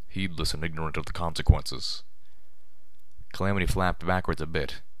kind, heedless and ignorant of the consequences." Calamity flapped backwards a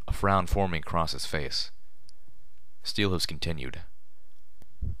bit, a frown forming across his face. Steelhoofs continued.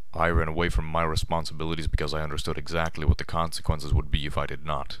 "I ran away from my responsibilities because I understood exactly what the consequences would be if I did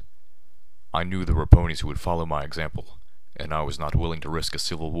not. I knew there were ponies who would follow my example, and I was not willing to risk a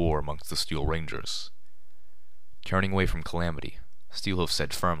civil war amongst the Steel Rangers." Turning away from Calamity, Steelhoof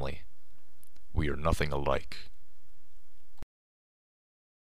said firmly, "We are nothing alike.